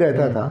जहाँ भी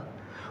रहता था,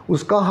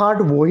 उसका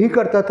हार्ट वही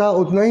करता था,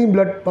 उतना ही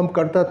ब्लड पंप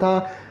करता था,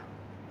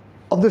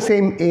 of the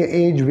same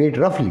age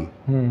weight roughly.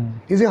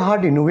 Is your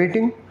heart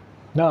innovating?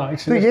 No,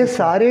 it's. तो ये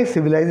सारे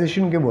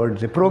civilization के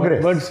words है.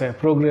 Progress. Words है.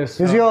 Progress.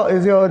 Is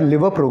your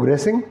liver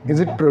progressing?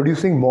 Is it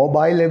producing more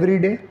bile every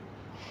day?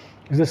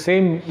 It's the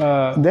same.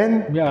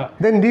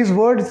 Then these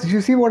words, you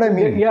see what I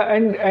mean? Yeah,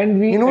 and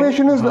we.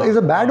 Innovation is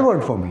a bad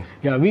word for me.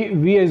 Yeah,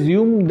 we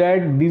assume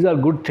that these are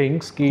good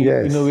things,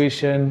 Yes.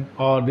 innovation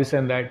or this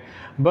and that.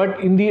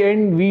 But in the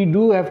end, we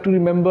do have to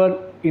remember,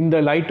 in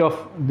the light of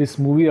this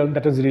movie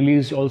that was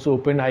released, also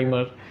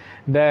Oppenheimer,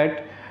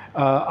 that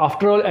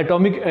after all,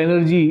 atomic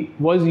energy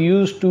was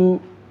used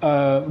to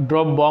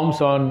drop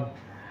bombs on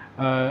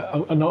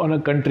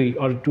a country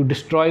or to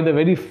destroy the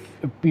very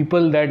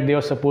people that they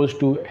are supposed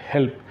to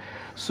help.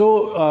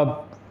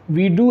 So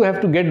we do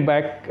have to get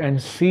back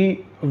and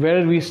see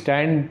where we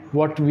stand,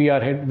 where we are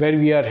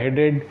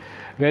headed,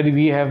 where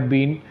we have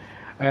been.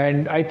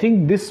 And I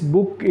think this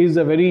book is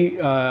a very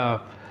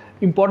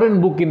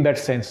important book in that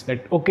sense,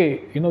 that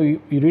okay,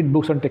 you read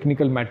books on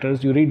technical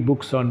matters, you read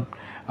books on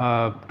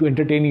to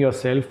entertain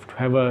yourself, to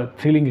have a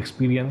thrilling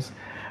experience,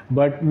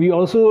 but we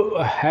also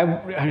have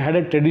had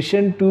a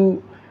tradition to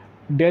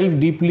delve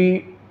deeply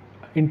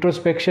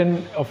introspection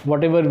of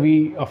whatever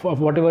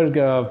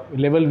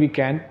level we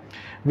can,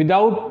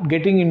 without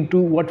getting into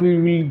what we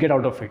will get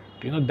out of it.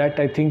 That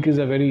I think is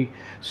a very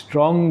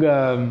strong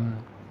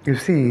you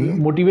see,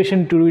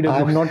 motivation to read a I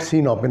book. have not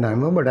seen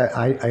Oppenheimer, but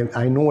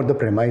I know what the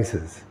premise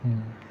is.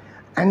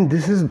 And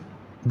this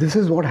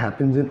is what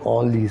happens in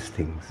all these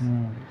things.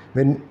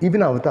 When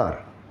even Avatar,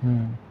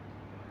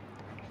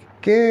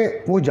 कि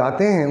वो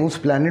जाते हैं उस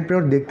planet पे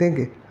और देखते हैं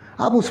कि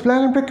आप उस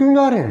प्लैनेट पे क्यों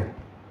जा रहे हैं?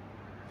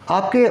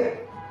 आपके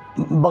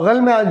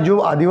बगल में जो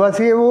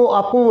आदिवासी है वो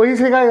आपको वही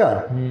सिखाएगा.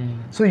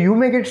 So you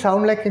make it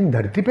sound like एक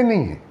धरती पे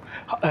नहीं है.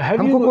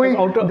 हमको कोई,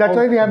 that's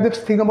why we have this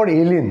thing about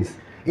aliens.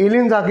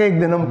 Aliens आके एक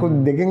दिन हमको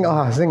देखेंगे,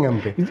 हंसेंगे हम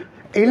पे.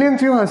 Aliens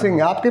क्यों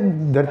हंसेंगे? आपके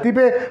धरती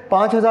पे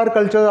 5000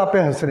 कल्चर आप पे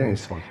हंस रहे हैं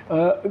इस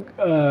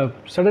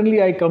वक्त.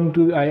 Suddenly I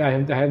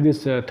have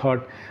this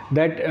thought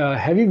that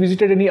have you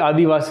visited any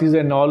Adivasis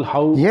and all?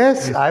 How?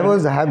 Yes, I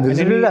have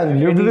visited. I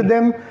lived with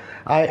them.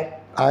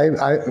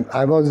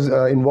 I was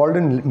involved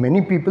in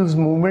many people's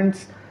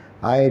movements.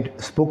 I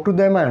spoke to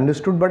them. I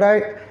understood, but I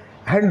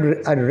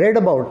read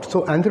about.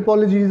 So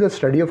anthropology is the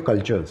study of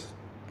cultures.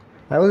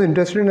 I was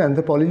interested in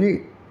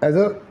anthropology as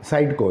a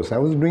side course. I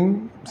was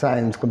doing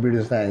science,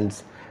 computer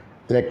science,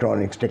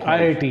 electronics,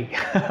 technology.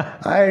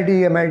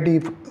 IIT,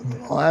 MIT.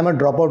 I am a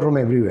dropout from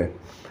everywhere.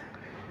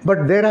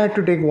 But there I had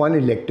to take one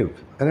elective,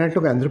 and I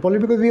took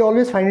anthropology because we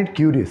always find it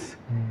curious.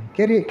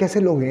 कि यार ये कैसे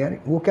लोग हैं यार,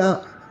 वो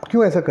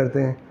क्यों ऐसा करते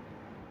हैं,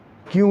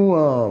 क्यों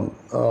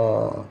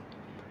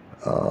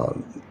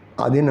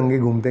आधे नंगे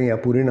घूमते हैं या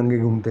पूरे नंगे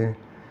घूमते हैं,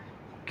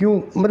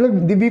 क्यों,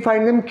 मतलब we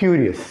find them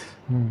curious.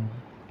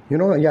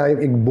 या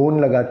एक बोन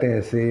लगाते हैं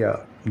ऐसे या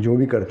जो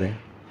भी करते हैं,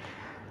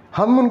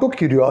 हम उनको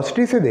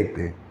क्यूरियोसिटी से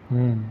देखते हैं.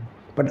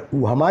 बट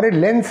हमारे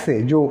लेंस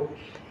से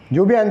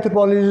जो भी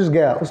एंथ्रोपोलॉजिस्ट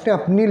गया उसने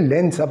अपनी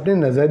लेंस, अपने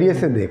नज़रिए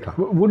से देखा.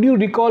 Would you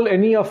recall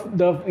any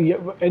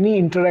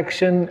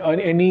interaction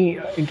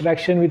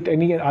with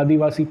any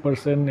Adivasi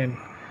person? And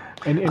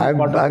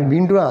I've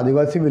been to an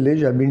Adivasi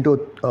village. I've been to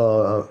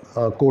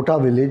a Kota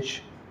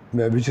village,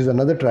 which is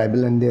another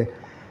tribal, and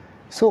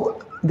so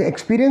the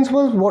experience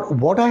was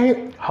what I.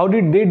 How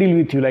did they deal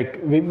with you?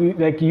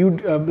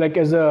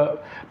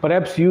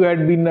 Perhaps you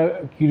had been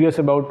curious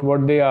about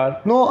what they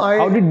are. No,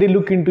 How did they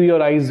look into your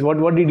eyes?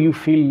 What did you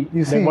feel?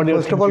 You see,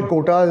 first of all,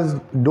 Kotas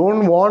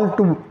don't want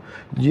to.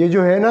 ये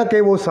जो है ना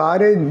कि वो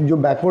सारे जो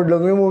backward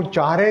लोग हैं वो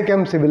चाह रहे हैं कि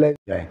हम सिविलाइज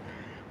जाएं.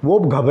 वो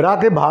घबरा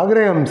के भाग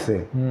रहे हैं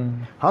हमसे.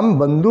 हम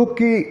बंदूक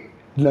की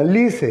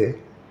नली से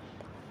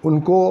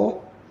उनको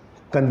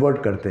कन्वर्ट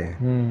करते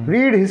हैं.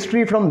 Read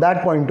history from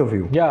that point of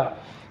view. Yeah.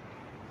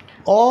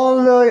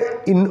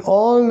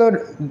 all the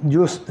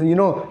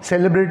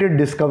celebrated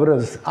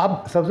discoverers.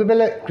 आप सबसे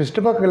पहले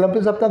क्रिस्टोफर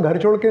कोलंबस अपना घर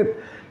छोड़ के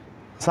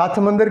 7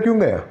 समंदर क्यों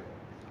गया?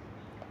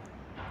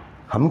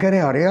 हम कह रहे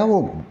हैं अरे यार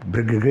वो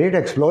ग्रेट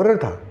एक्सप्लोरर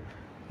था.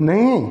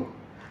 नहीं,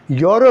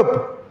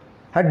 Europe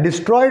had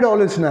destroyed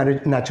all its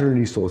natural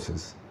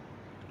resources.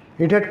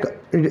 It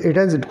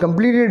has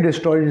completely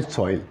destroyed its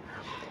soil,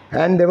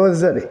 and there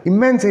was an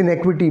immense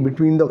inequity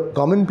between the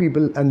common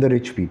people and the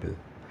rich people.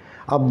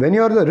 When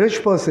you are the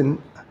rich person,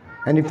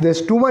 and if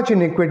there's too much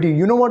inequity,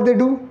 you know what they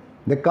do?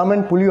 They come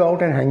and pull you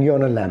out and hang you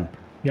on a lamp.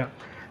 Yeah.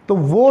 तो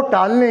वो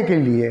टालने के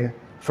लिए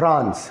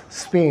France,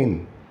 Spain,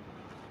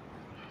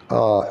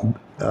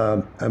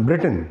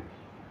 Britain,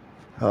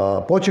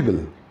 Portugal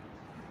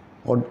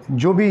और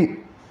जो भी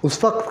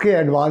उस वक्त के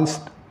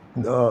एडवांस्ड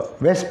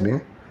वेस्ट में,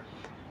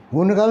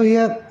 वो ने कहा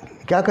भैया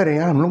क्या करें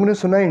यार, हम लोगों ने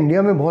सुना है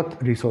इंडिया में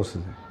बहुत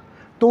रिसोर्सेज हैं.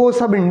 तो वो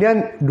सब इंडिया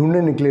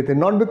ढूंढने निकले थे,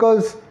 not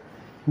because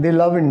they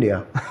love India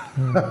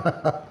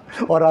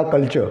or our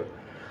culture.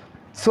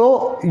 So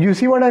you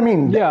see what I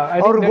mean? Yeah,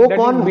 I think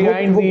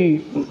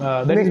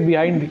that is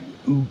behind the.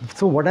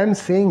 So what I'm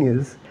saying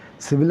is,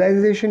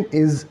 civilization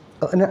is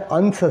an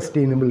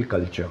unsustainable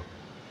culture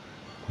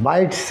by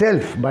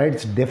itself, by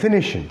its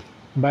definition,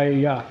 by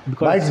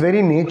its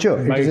very nature.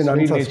 It is an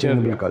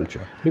unsustainable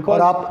culture.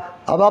 Because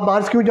अब आप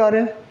Mars क्यों जा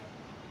रहे हैं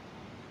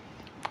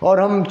और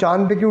हम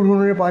चांद पे क्यों ढूंढ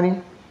रहे हैं पानी?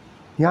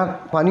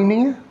 यहाँ पानी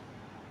नहीं है.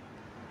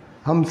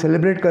 हम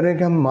सेलिब्रेट कर रहे हैं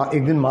कि हम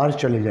एक दिन मार्स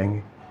चले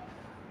जाएंगे.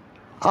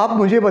 आप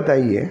मुझे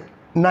बताइए,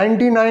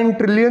 99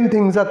 trillion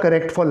things are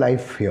correct for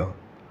life here,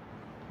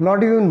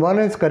 not even one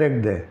is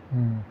correct there.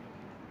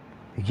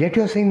 Yet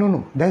you are saying no,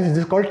 that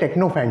is called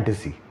techno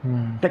fantasy.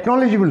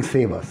 Technology will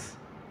save us.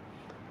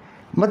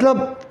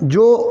 मतलब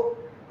जो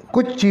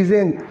कुछ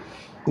चीज़ें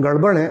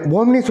गड़बड़ हैं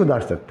वो हम नहीं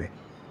सुधार सकते.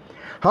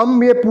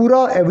 हम ये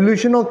पूरा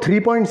एवोल्यूशन ऑफ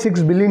 3.6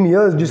 बिलियन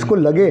ईयर्स जिसको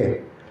लगे,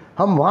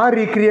 हम वहाँ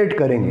रिक्रिएट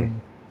करेंगे,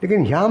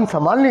 लेकिन यहाँ हम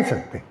संभाल नहीं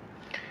सकते.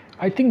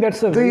 I think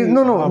that's a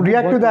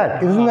react to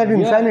that. Isn't that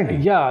insanity?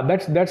 Yeah,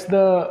 that's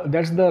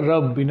the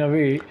rub in a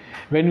way,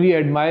 when we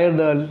admire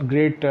the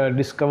great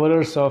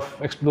discoverers of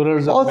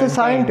explorers of all the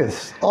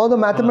scientists, all the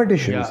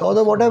mathematicians, all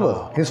the whatever,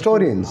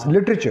 historians,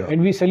 literature,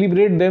 and we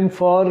celebrate them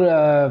for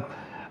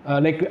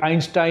like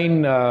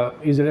Einstein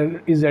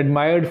is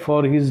admired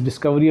for his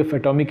discovery of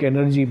atomic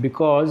energy,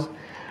 because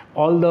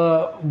all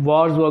the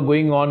wars were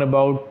going on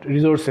about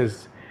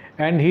resources,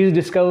 and his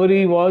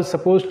discovery was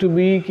supposed to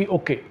be ki,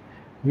 okay,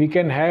 we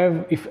can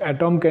have, if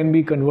atom can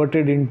be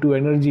converted into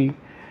energy,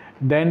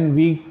 then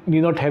we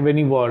need not have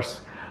any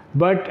wars.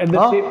 But at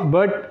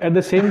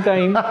the same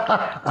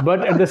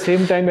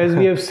time, as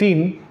we have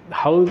seen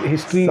how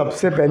history.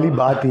 सबसे पहली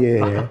बात ये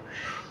है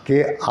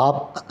कि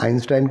आप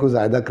Einstein को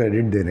ज़्यादा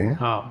credit दे रहे हैं.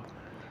 हाँ.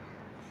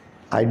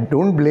 I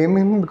don't blame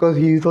him because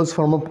he was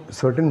from a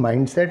certain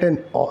mindset and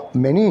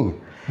many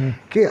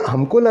कि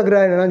हमको लग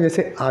रहा है ना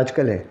जैसे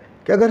आजकल है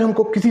कि अगर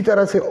हमको किसी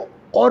तरह से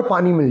और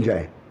पानी मिल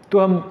जाए तो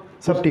हम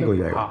सब ठीक हो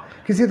जाएगा.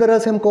 किसी तरह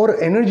से हमको और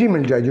एनर्जी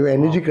मिल जाए, जो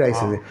एनर्जी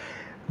क्राइसिस है.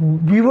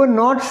 We were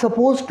not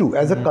supposed to,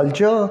 as a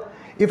culture,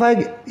 if I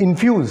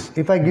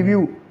give you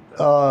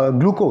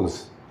glucose,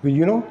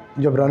 you know,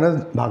 जब रनर्स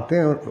भागते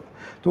हैं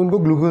तो उनको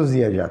ग्लूकोज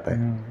दिया जाता है.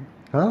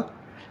 हाँ,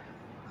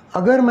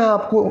 अगर मैं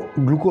आपको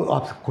ग्लूकोज,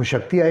 आपको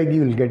शक्ति आएगी,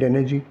 you will get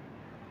energy.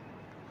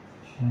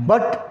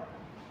 But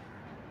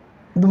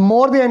the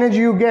more the energy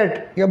you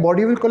get, your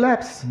body will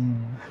collapse.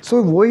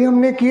 So वही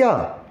हमने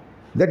किया,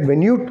 that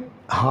when you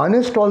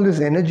harnessed all this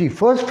energy,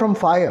 first from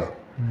fire,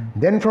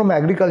 then from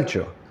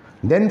agriculture,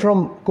 then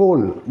from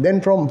coal,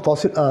 then from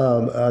fossil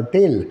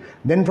tail,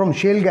 then from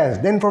shale gas,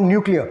 then from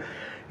nuclear,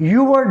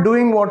 you were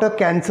doing what a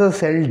cancer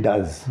cell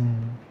does.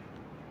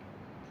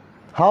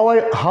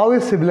 How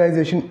is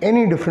civilization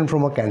any different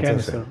from a cancer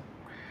cell?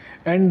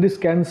 And this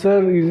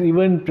cancer is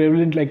even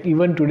prevalent, like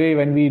even today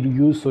when we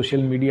use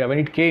social media. When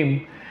it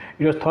came,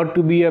 it was thought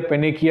to be a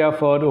panacea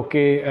for,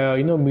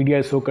 media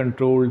is so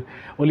controlled,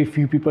 only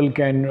few people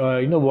can,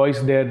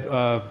 voice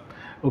their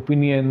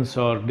opinions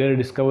or their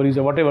discoveries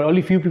or whatever.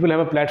 Only few people have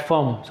a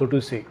platform, so to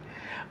say.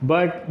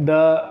 But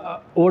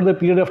over the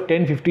period of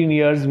 10-15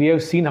 years, we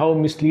have seen how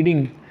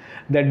misleading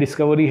that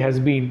discovery has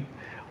been.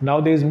 Now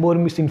there is more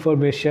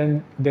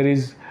misinformation, there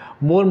is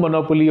more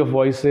monopoly of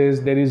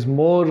voices, there is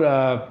more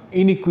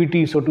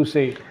inequity, so to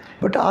say.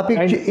 But आप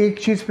एक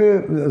चीज़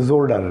पे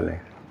जोर डाल रहे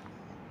हैं,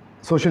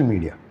 social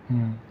media.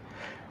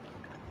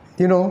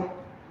 You know,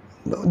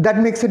 that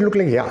makes it look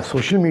like, yeah,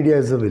 social media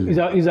is the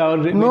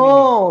villain.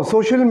 No,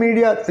 social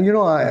media, you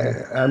know,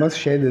 I must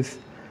share this.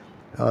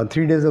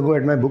 3 days ago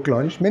at my book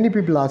launch, many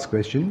people asked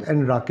questions,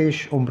 and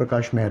Rakesh Om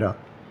Prakash Mehra,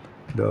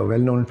 the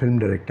well-known film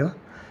director,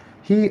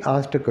 he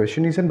asked a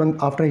question. He said,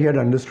 after he had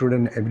understood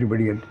and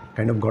everybody had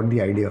kind of got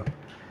the idea,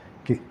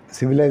 that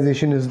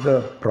civilization is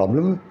the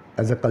problem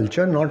as a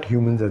culture, not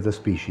humans as a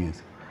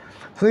species.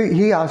 So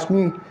he asked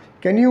me,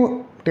 can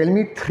you tell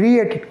me 3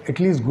 at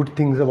least good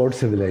things about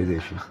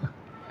civilization?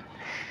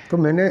 तो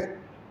मैंने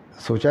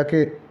सोचा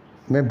कि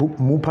मैं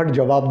मुंह फट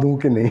जवाब दूं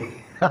कि नहीं.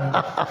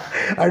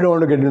 I don't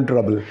want to get into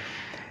trouble.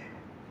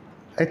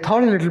 I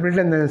thought a little bit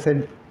and then I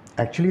said,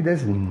 actually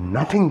there's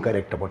nothing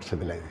correct about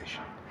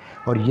civilization.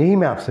 और यही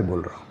मैं आपसे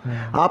बोल रहा हूँ.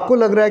 आपको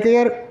लग रहा है कि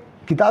यार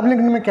किताब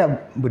लिखने में क्या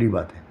बुरी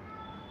बात है.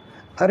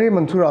 अरे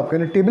मंसूर, आप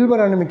कहने टेबल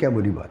बनाने में क्या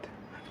बुरी बात है,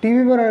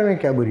 टीवी बनाने में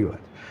क्या बुरी बात है.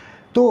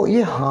 तो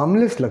ये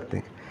हार्मलेस लगते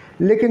हैं.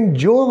 लेकिन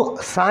जो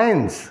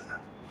साइंस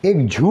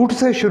एक झूठ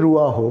से शुरू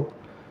हुआ हो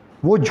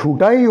वो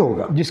झूठा ही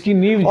होगा, जिसकी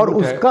नींव और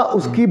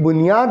उसकी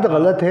बुनियाद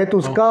गलत है तो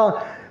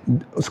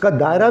उसका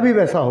दायरा भी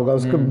वैसा होगा,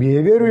 उसका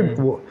बिहेवियर भी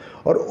वो.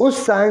 और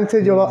उस साइंस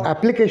से जो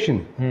application,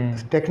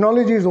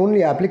 technology is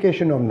only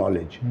application of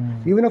knowledge.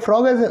 Even a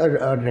frog has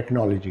a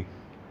technology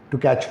to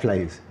catch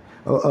flies.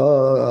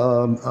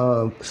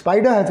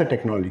 Spider has a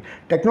technology.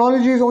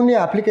 Technology is only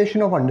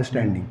application of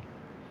understanding.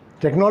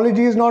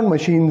 Technology is not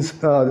machines,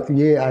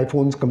 ये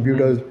iPhones,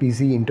 computers,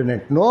 PC,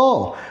 internet.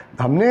 No,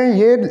 हमने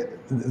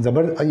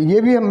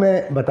ये भी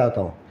मैं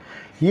बताता हूँ,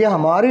 ये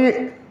हमारी,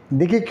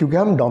 देखिए क्योंकि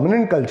हम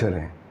डोमिनेंट कल्चर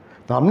हैं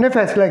तो हमने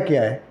फैसला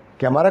किया है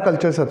कि हमारा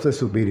कल्चर सबसे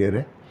सुपीरियर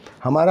है,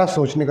 हमारा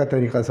सोचने का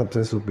तरीका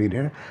सबसे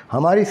सुपीरियर है,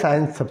 हमारी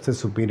साइंस सबसे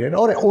सुपीरियर है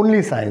और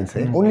ओनली साइंस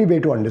है, ओनली वे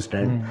टू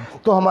अंडरस्टैंड.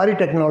 तो हमारी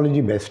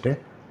टेक्नोलॉजी बेस्ट है.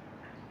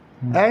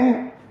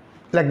 And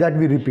like that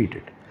we repeat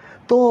it.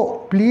 So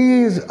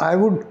please, I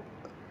would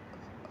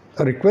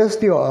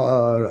request the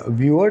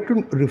viewer to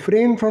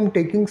refrain from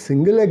taking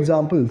single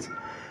examples.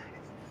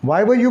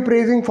 Why were you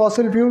praising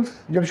fossil fuels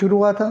जब शुरू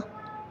हुआ था?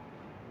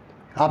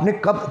 आपने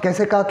कब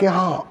कैसे कहा कि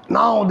हाँ,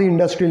 now the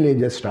industrial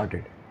age has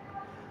started,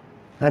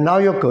 and now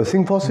you're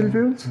cursing fossil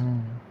fuels?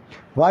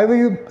 Why were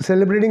you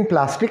celebrating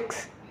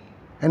plastics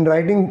and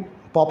writing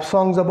pop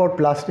songs about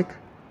plastic?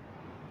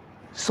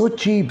 So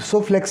cheap,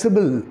 so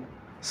flexible.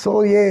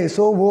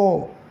 सो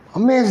वो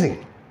अमेजिंग.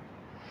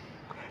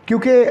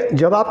 क्योंकि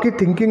जब आपकी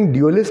थिंकिंग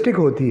ड्यूअलिस्टिक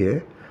होती है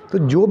तो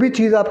जो भी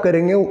चीज़ आप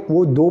करेंगे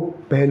वो 2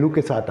 पहलू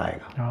के साथ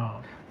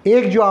आएगा.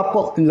 एक जो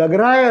आपको लग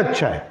रहा है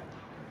अच्छा है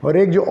और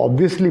एक जो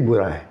ऑब्वियसली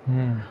बुरा है.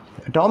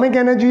 Atomic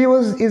energy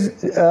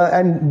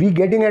and we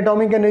getting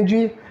atomic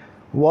energy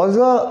was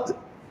a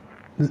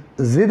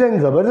जिद एंड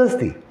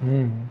ज़बरदस्ती.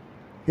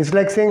 It's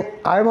like saying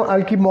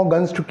I'll keep more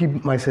guns to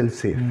keep myself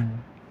safe.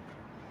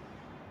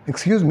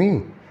 Excuse me.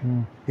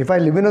 If I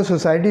live in a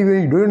society where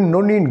you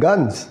don't need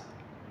guns,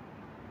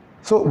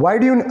 so why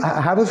do you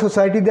have a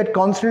society that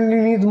constantly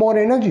needs more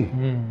energy?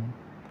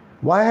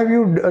 Why have you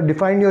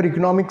defined your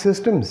economic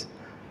systems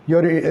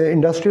your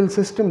industrial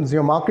systems,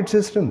 your market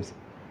systems,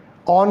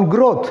 on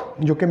growth,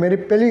 जो कि मेरी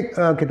पहली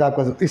किताब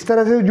का इस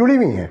तरह से जुड़ी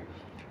हुई हैं.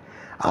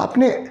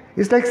 आपने,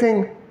 it's like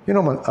saying, you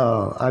know,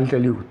 I'll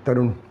tell you,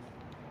 Tarun,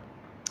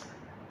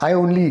 I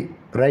only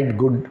write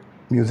good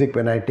music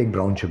when I take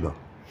brown sugar.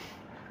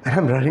 And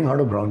I'm running out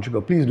of brown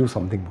sugar. Please do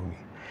something for me.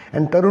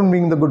 And Tarun,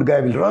 being the good guy,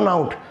 will run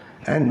out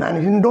and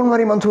manage. And don't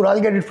worry, Mansoor,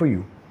 I'll get it for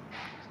you.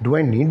 Do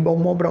I need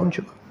more brown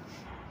sugar?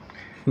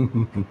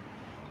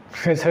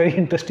 It's a very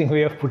interesting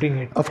way of putting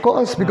it. Of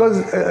course,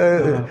 because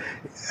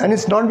and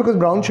it's not because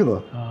brown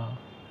sugar.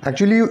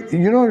 Actually,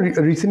 you know,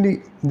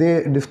 recently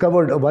they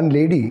discovered one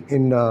lady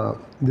in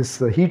this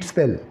heat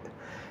spell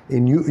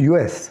in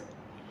US.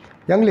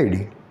 Young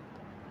lady.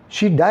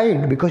 She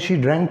died because she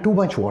drank too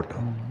much water.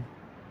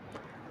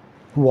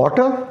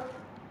 Water,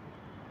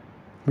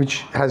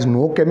 which has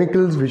no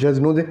chemicals, which has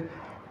no...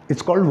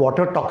 It's called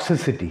water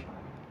toxicity.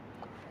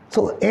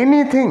 So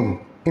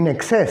anything in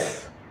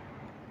excess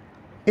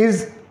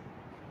is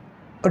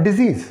a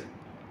disease.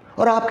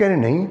 Or aap keh rahe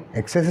nahi,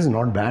 excess is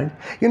not bad.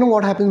 You know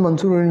what happens,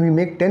 Mansoor, when we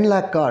make 10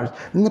 lakh cars,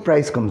 then the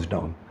price comes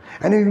down.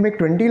 And if we make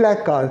 20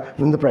 lakh cars,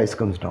 then the price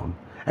comes down.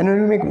 And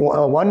when we make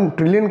 1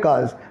 trillion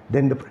cars,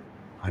 then the...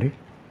 Arey,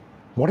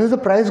 what has the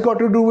price got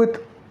to do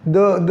with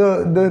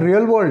the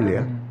real world?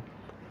 Yeah?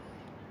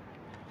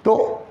 तो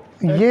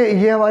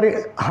ये हमारे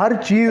हर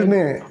चीज़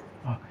में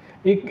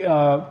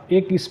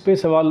एक इस पे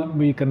सवाल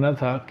भी करना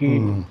था कि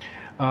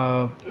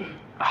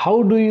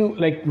how do you,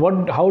 like,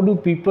 how do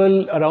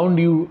people around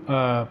you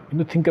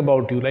think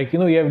about you, like,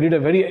 you have led a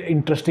very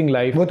interesting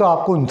life. वो तो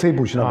आपको उनसे ही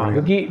पूछना पड़ेगा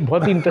क्योंकि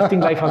बहुत ही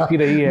इंटरेस्टिंग लाइफ आपकी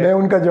रही है. मैं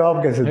उनका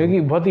जवाब कैसे दूं? क्योंकि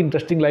बहुत ही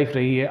इंटरेस्टिंग लाइफ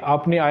रही है.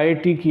 आपने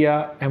IIT किया,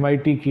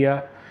 MIT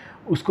किया,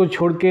 उसको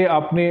छोड़ के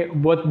आपने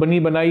बहुत बनी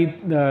बनाई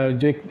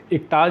जो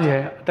एक ताज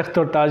है, तख्त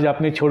और ताज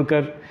आपने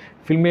छोड़कर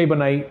फिल्में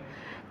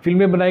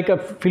बनाई का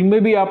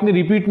फिल्में भी आपने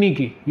रिपीट नहीं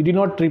की. यू डिड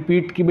नॉट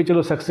रिपीट कि भाई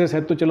चलो सक्सेस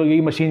है तो चलो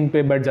यही मशीन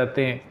पे बैठ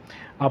जाते हैं.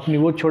 आपने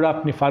वो छोड़ा,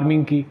 आपने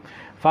फार्मिंग की.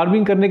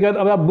 फार्मिंग करने के बाद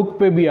अब आप बुक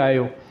पे भी आए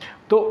हो.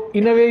 तो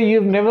इन अ way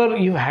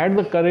you had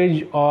the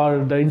courage और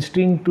the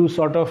instinct to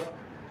sort of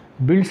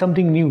build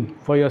something new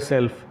for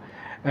yourself,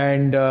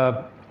 and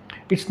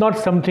it's not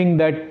something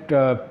that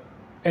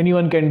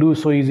anyone can do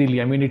so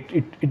easily. I mean,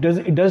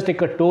 it does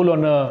take a toll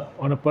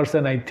on a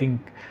person, I think.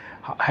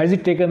 Has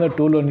it taken a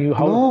toll on you?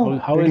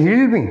 How it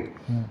healed me.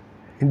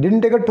 It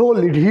didn't take a toll,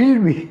 it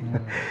healed me.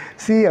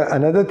 See,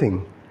 another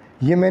thing,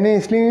 ये मैंने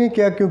इसलिए नहीं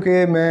किया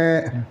क्योंकि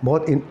मैं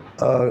बहुत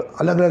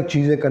अलग अलग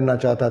चीज़ें करना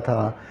चाहता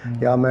था,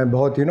 या मैं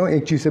बहुत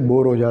एक चीज़ से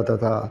बोर हो जाता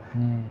था.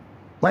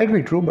 Might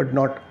be true, but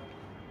not.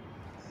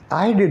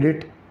 I did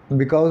it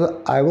because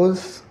I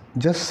was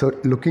just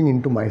looking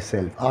into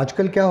myself.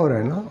 आजकल क्या हो रहा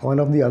है ना, one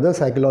of the other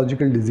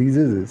psychological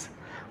diseases is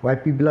why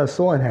people are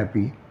so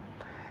unhappy,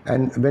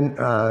 and when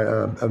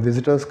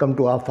visitors come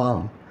to our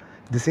farm,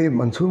 they say,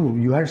 Mansoor,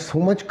 you had so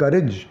much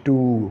courage to,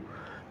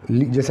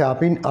 जैसे आप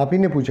ही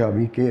ने पूछा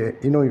अभी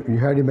कि you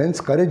had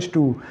immense courage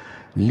to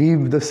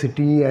leave the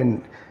city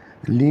and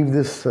leave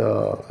this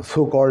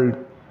so-called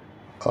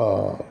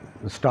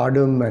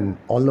stardom and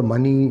all the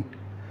money.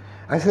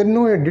 I said,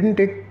 no, it didn't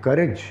take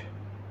courage.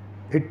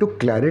 It took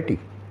clarity.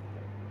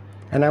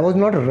 And I was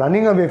not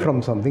running away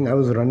from something, I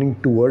was running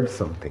towards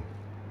something.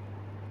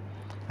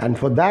 And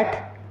for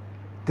that,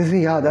 they say,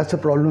 yeah, that's a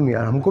problem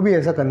यार, हमको भी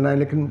ऐसा करना है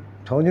लेकिन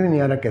समझ में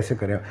नहीं आ रहा कैसे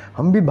करें.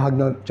 हम भी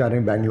भागना चाह रहे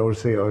हैं बैंगलोर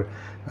से और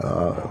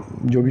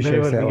जो भी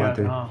शहर से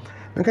आते हैं.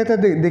 मैं कहता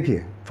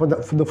देखिए, for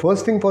the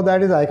first thing for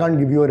that is I can't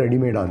give you a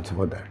ready-made answer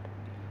for that.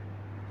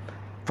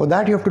 For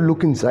that you have to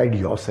look inside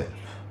yourself.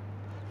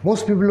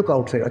 Most people look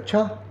outside.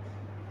 अच्छा,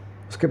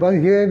 उसके पास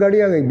ये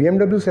गाड़ी आ गई,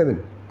 BMW 7.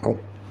 Oh,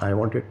 I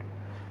want it.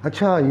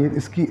 अच्छा, ये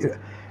इसकी.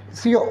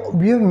 See,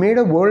 we have made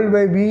a world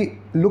where we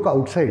look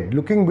outside,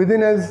 looking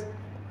within as,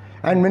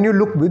 and when you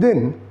look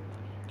within,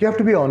 you have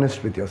to be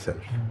honest with yourself.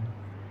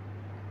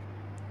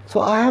 So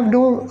I have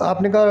no,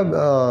 आपने कहा,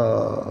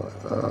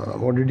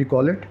 what did you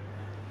call it?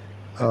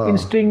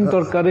 Instinct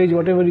or courage,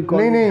 whatever you call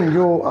it. नहीं,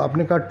 जो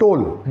आपने कहा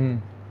toll.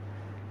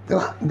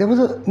 There was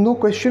no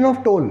question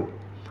of toll.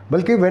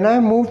 बल्कि when I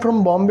moved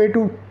from Bombay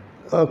to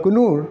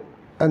Coonoor,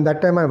 and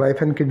that time my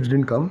wife and kids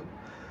didn't come,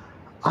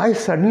 I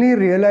suddenly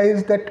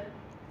realized that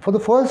for the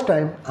first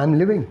time I'm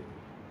living,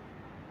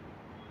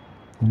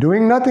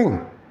 doing nothing.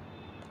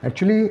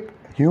 Actually,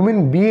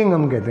 human being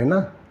हम कहते हैं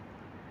ना.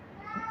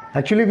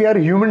 Actually, we are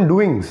human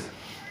doings.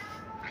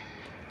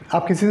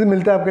 आप किसी से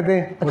मिलते हैं, आप कहते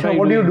हैं, अच्छा,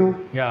 what do you do?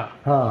 Yeah.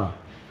 हाँ.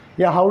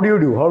 Yeah, how do you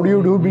do? How do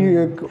you do? Be,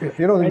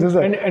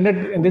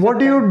 what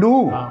do you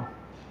do?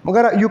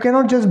 मगर you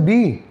cannot just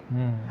be.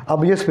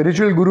 अब ये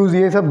spiritual gurus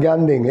ये सब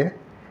ज्ञान देंगे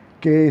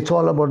कि it's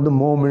all about the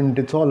moment,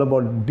 it's all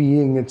about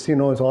being, it's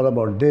it's all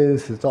about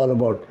this, it's all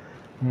about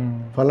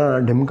फलाना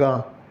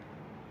ढिमका.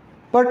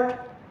 But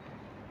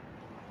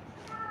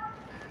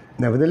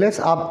nevertheless,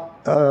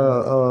 आप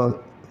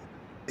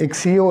एक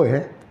CEO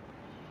है,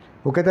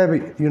 वो कहता है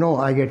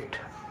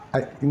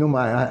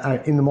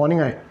in the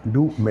morning I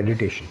do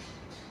meditation.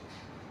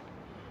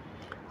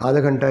 आधा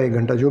घंटा 1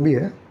 घंटा जो भी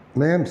है,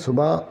 मैं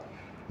सुबह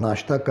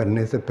नाश्ता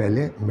करने से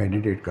पहले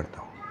मेडिटेट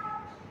करता हूँ.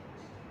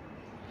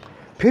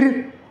 फिर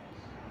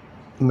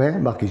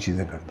मैं बाकी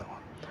चीज़ें करता हूँ.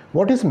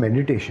 What is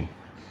meditation?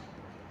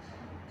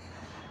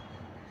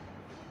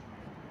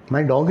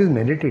 My dog is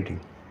meditating.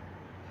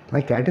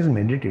 My cat is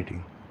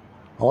meditating.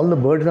 All the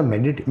birds are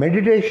meditating.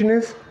 Meditation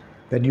is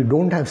that you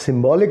don't have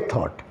symbolic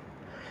thought.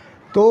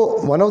 So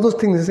one of those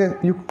things is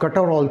that you cut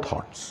out all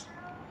thoughts.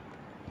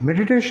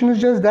 Meditation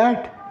is just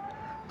that.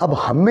 अब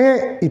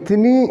हमें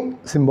इतनी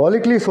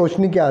symbolically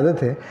सोचने की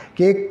आदत है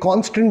कि एक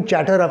constant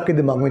chatter आपके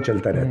दिमाग में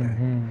चलता रहता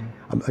है.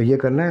 अब ये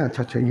करना है,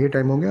 अच्छा ये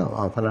टाइम हो गया,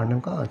 फलाने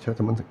का, अच्छा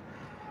समझ.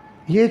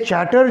 ये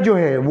चैटर जो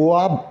है वो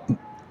आप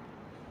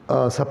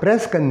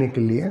सप्रेस करने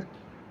के लिए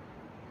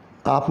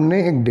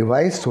आपने एक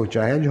डिवाइस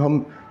सोचा है जो हम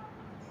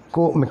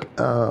को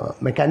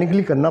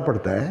मैकेनिकली करना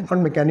पड़ता है, नॉट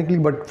मैकेनिकली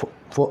बट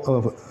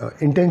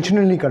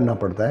इंटेंशनली करना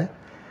पड़ता है,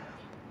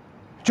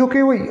 जो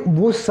कि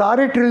वो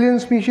सारे ट्रिलियन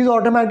स्पीशीज़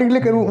ऑटोमेटिकली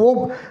करूँ.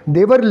 वो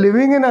देवर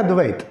लिविंग इन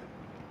अद्वैत.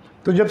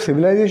 तो जब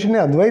सिविलाइजेशन ने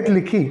अद्वैत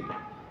लिखी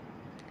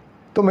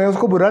तो मैं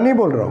उसको बुरा नहीं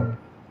बोल रहा हूँ,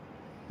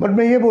 बट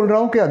मैं ये बोल रहा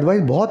हूँ कि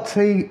अद्वैत बहुत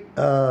सही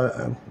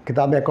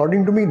किताब है.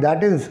 According to me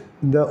that is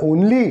the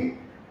only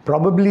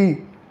probably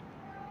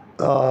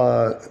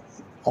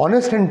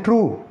honest and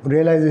true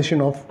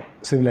realisation of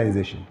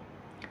civilisation.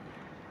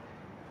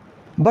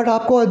 But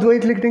आपको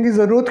अद्वैत लिखने की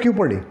ज़रूरत क्यों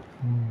पड़ी?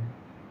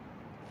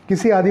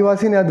 किसी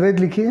आदिवासी ने अद्वैत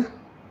लिखी है,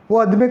 वो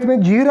अद्वैत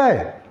में जी रहा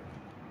है,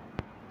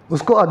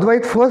 उसको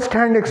अद्वैत फर्स्ट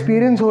हैंड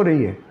एक्सपीरियंस हो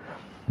रही है.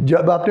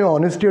 जब आपने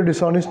ऑनेस्टी और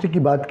डिसऑनेस्टी की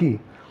बात की,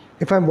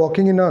 if I am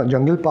walking in a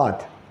jungle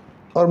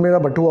path और मेरा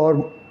बटुआ और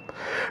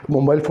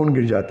मोबाइल फ़ोन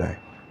गिर जाता है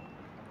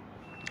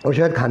और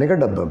शायद खाने का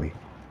डब्बा भी,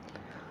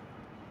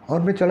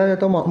 और मैं चला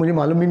जाता हूँ, मुझे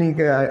मालूम भी नहीं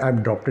कि आई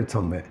ड्रॉप्ड इट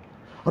समवेयर,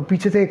 और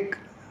पीछे से एक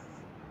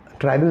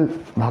ट्राइबल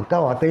भागता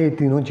हुआ आता है ये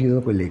तीनों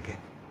चीज़ों को लेके,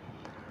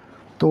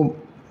 तो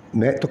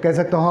मैं तो कह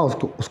सकता हूँ हाँ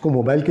उसको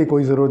मोबाइल की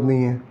कोई ज़रूरत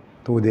नहीं है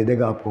तो वो दे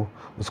देगा आपको,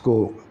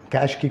 उसको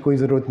कैश की कोई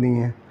ज़रूरत नहीं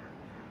है,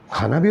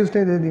 खाना भी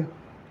उसने दे दिया.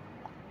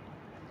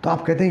 तो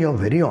आप कहते हैं यू आर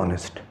वेरी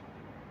ऑनेस्ट.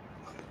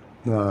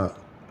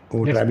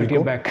 वो ट्राइबल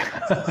को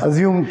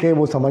अज्यूम के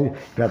वो समझ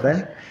जाता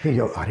है कि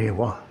अरे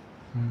वाह,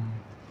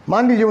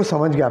 मान लीजिए वो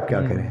समझ गया आप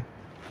क्या करें,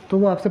 तो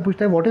वो आपसे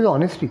पूछता है what is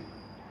honesty,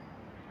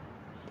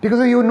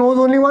 because you knows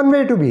only one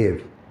way to behave.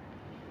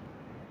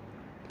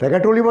 Like I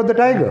told you about the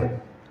tiger.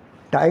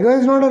 Tiger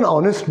is not an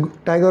honest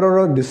tiger or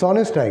a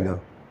dishonest tiger,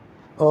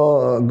 a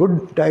good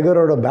tiger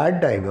or a bad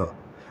tiger,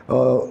 a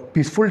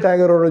peaceful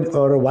tiger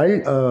or a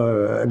wild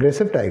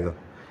aggressive tiger.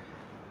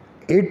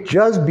 It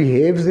just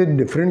behaves in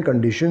different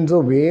conditions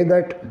a way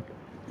that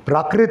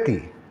Prakriti,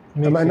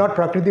 not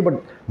Prakriti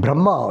but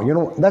Brahma,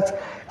 that's,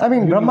 I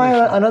mean Brahma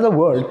is another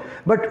word,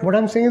 but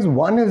what I'm saying is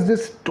one is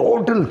this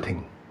total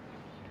thing.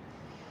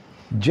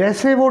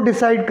 जैसे वो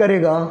decide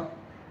करेगा,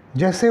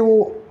 जैसे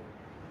वो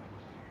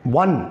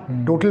one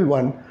total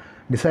one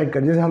decide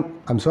कर, जैसे हम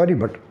I am sorry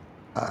but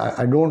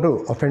I don't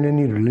offend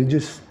any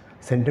religious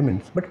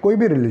sentiments, but कोई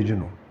भी रिलीजन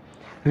हो,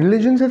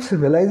 रिलीजन सिर्फ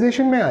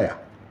सिविलाइजेशन में आया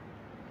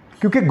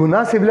क्योंकि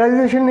गुनाह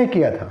सिविलाइजेशन ने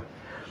किया था.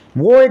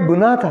 वो एक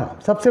गुनाह था,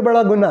 सबसे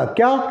बड़ा गुनाह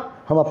क्या,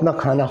 हम अपना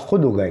खाना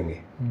खुद उगाएंगे.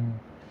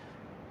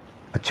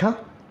 अच्छा,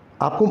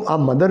 आप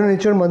मदर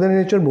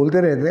नेचर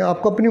बोलते रहते हैं,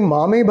 आपको अपनी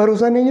माँ में ही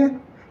भरोसा नहीं है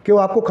कि वो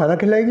आपको खाना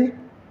खिलाएगी.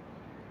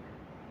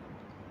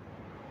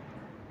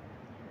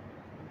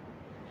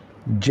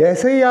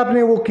 जैसे ही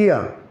आपने वो किया,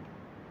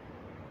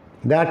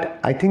 that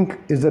I think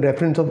is the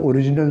reference of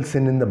original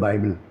sin in the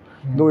Bible,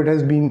 दो it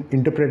has been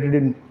interpreted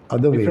in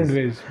other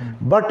ways,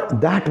 but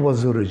that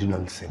was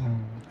original sin.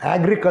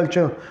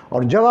 Agriculture,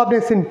 और जब आपने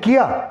सिन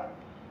किया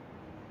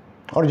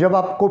और जब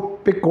आपको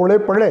पे कोड़े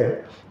पड़े,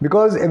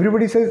 because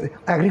everybody says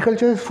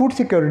agriculture is food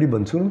security.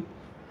 बंसुर,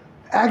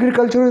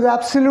 agriculture is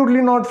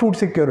absolutely not food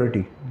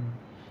security.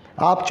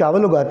 आप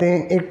चावल उगाते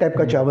हैं, एक टाइप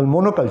का चावल,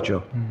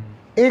 मोनोकल्चर,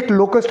 एक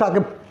लोकस्ट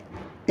आके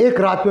एक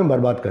रात में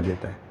बर्बाद कर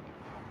देता है.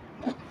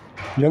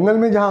 जंगल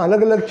में जहाँ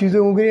अलग अलग चीज़ें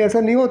उग रही, ऐसा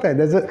नहीं होता है.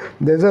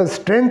 There is a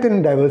strength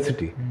in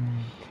diversity.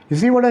 You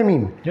see what I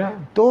mean?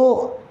 तो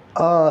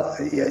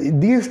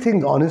these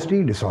things,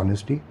 honesty,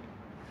 dishonesty,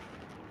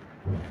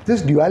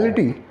 this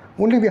duality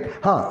only.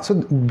 हाँ, so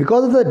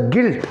because of the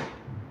guilt,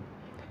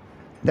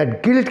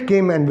 that guilt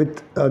came, and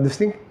with this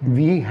thing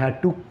we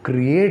had to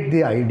create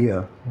the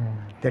idea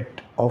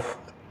that of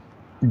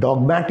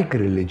dogmatic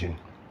religion.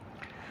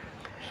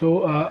 So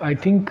I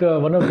think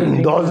one of the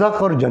things,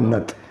 Dozak or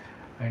Jannat.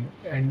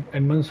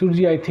 And Mansoor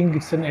ji, I think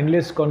it's an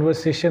endless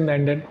conversation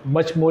and a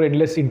much more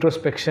endless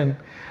introspection.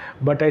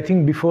 But I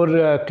think before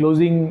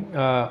closing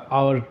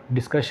our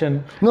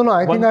discussion,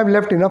 I think I've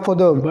left enough for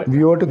the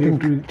viewer to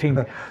think.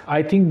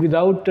 I think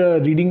without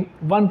reading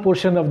one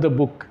portion of the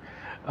book,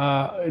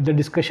 the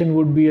discussion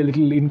would be a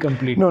little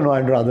incomplete. No,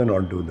 I'd rather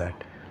not do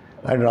that.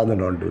 I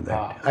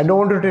don't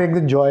want to take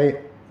the joy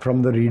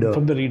from the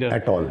reader.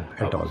 At all.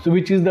 So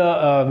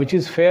which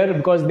is fair,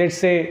 because let's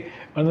say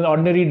on an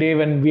ordinary day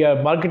when we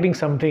are marketing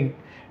something,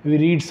 we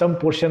read some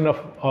portion of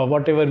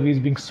whatever is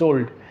being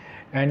sold,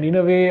 and in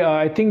a way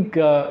I think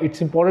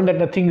it's important that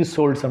nothing is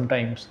sold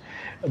sometimes.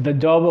 The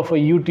job of a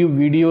YouTube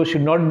video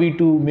should not be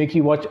to make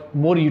you watch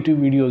more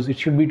YouTube videos. It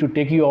should be to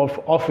take you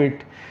off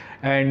it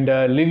and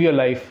live your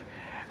life.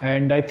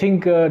 And I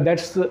think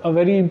that's a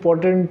very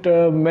important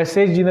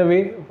message in a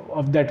way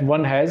of that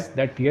one has,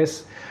 that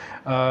yes,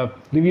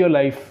 live your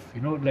life,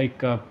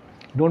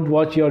 don't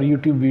watch your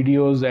YouTube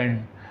videos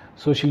and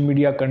social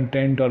media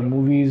content or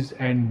movies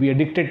and be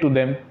addicted to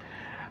them,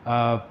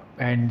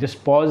 and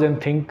just pause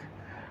and think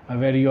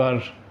where you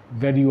are,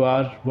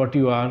 what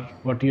you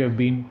have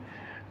been.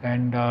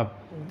 And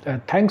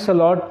thanks a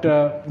lot,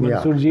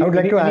 Mansoor ji. I would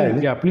like to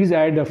add. Yeah, please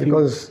add a few.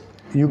 Because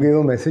you gave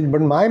a message, but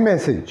my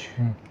message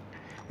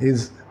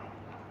is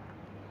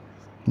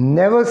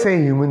never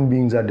say human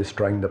beings are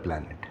destroying the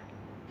planet.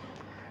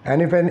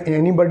 And if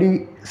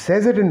anybody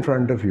says it in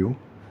front of you,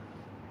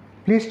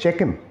 please check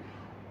him.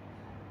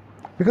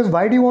 Because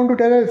why do you want to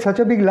tell such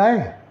a big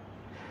lie?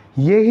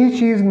 यही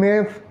चीज़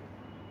मैं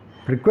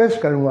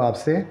request करूँगा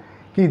आपसे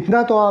कि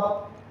इतना तो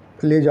आप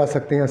ले जा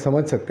सकते हैं या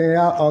समझ सकते हैं,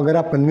 या अगर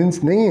आप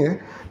कन्विंस नहीं हैं,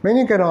 मैं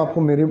नहीं कह रहा हूँ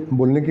आपको मेरे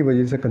बोलने की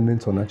वजह से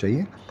कन्विंस होना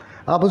चाहिए,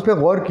 आप उस पर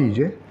गौर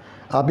कीजिए,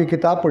 आप ये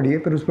किताब पढ़िए,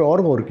 फिर उस पर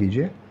और गौर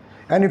कीजिए,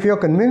 and if you are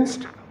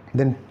convinced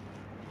then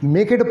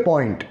make it a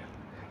point,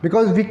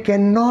 because we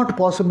cannot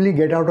possibly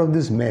get out of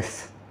this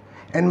mess.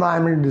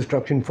 Environmental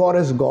destruction,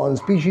 forests gone,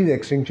 species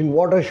extinction,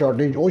 water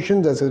shortage,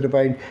 oceans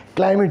acidified,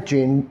 climate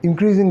change,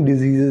 increasing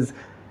diseases.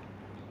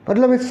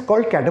 मतलब it's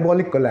called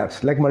catabolic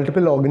collapse, like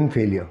multiple organ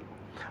failure.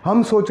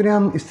 हम सोच रहे हैं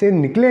हम इससे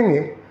निकलेंगे,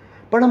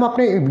 पर हम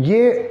अपने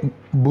ये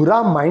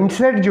बुरा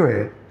माइंडसेट जो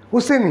है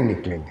उससे नहीं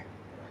निकलेंगे.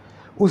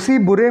 उसी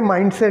बुरे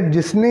माइंडसेट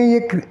जिसने ये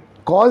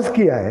कॉज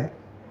किया है,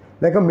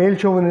 लाइक अ मेल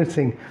शोविनिस्ट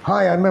सिंह,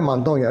 हाँ यार मैं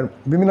मानता हूँ यार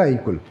विमेन आर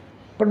इक्वल,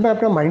 बट मैं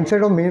अपना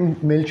माइंडसेट और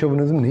मेल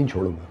शोविनिज्म नहीं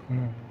छोड़ूंगा.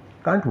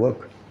 Can't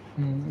work.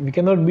 We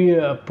cannot be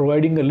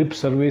providing a lip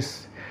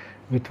service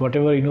with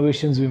whatever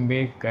innovations we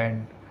make,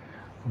 and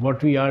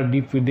what we are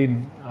deep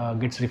within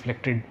gets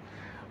reflected.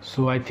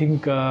 So I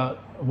think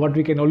what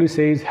we can only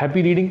say is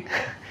happy reading.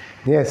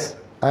 Yes,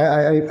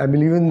 I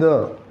believe in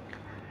the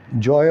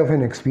joy of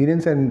an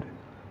experience, and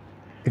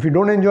if you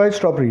don't enjoy it,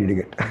 stop reading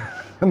it.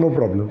 No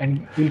problem.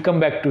 And we'll come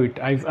back to it.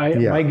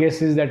 My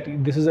guess is that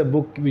this is a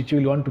book which you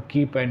will want to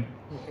keep and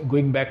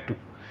going back to.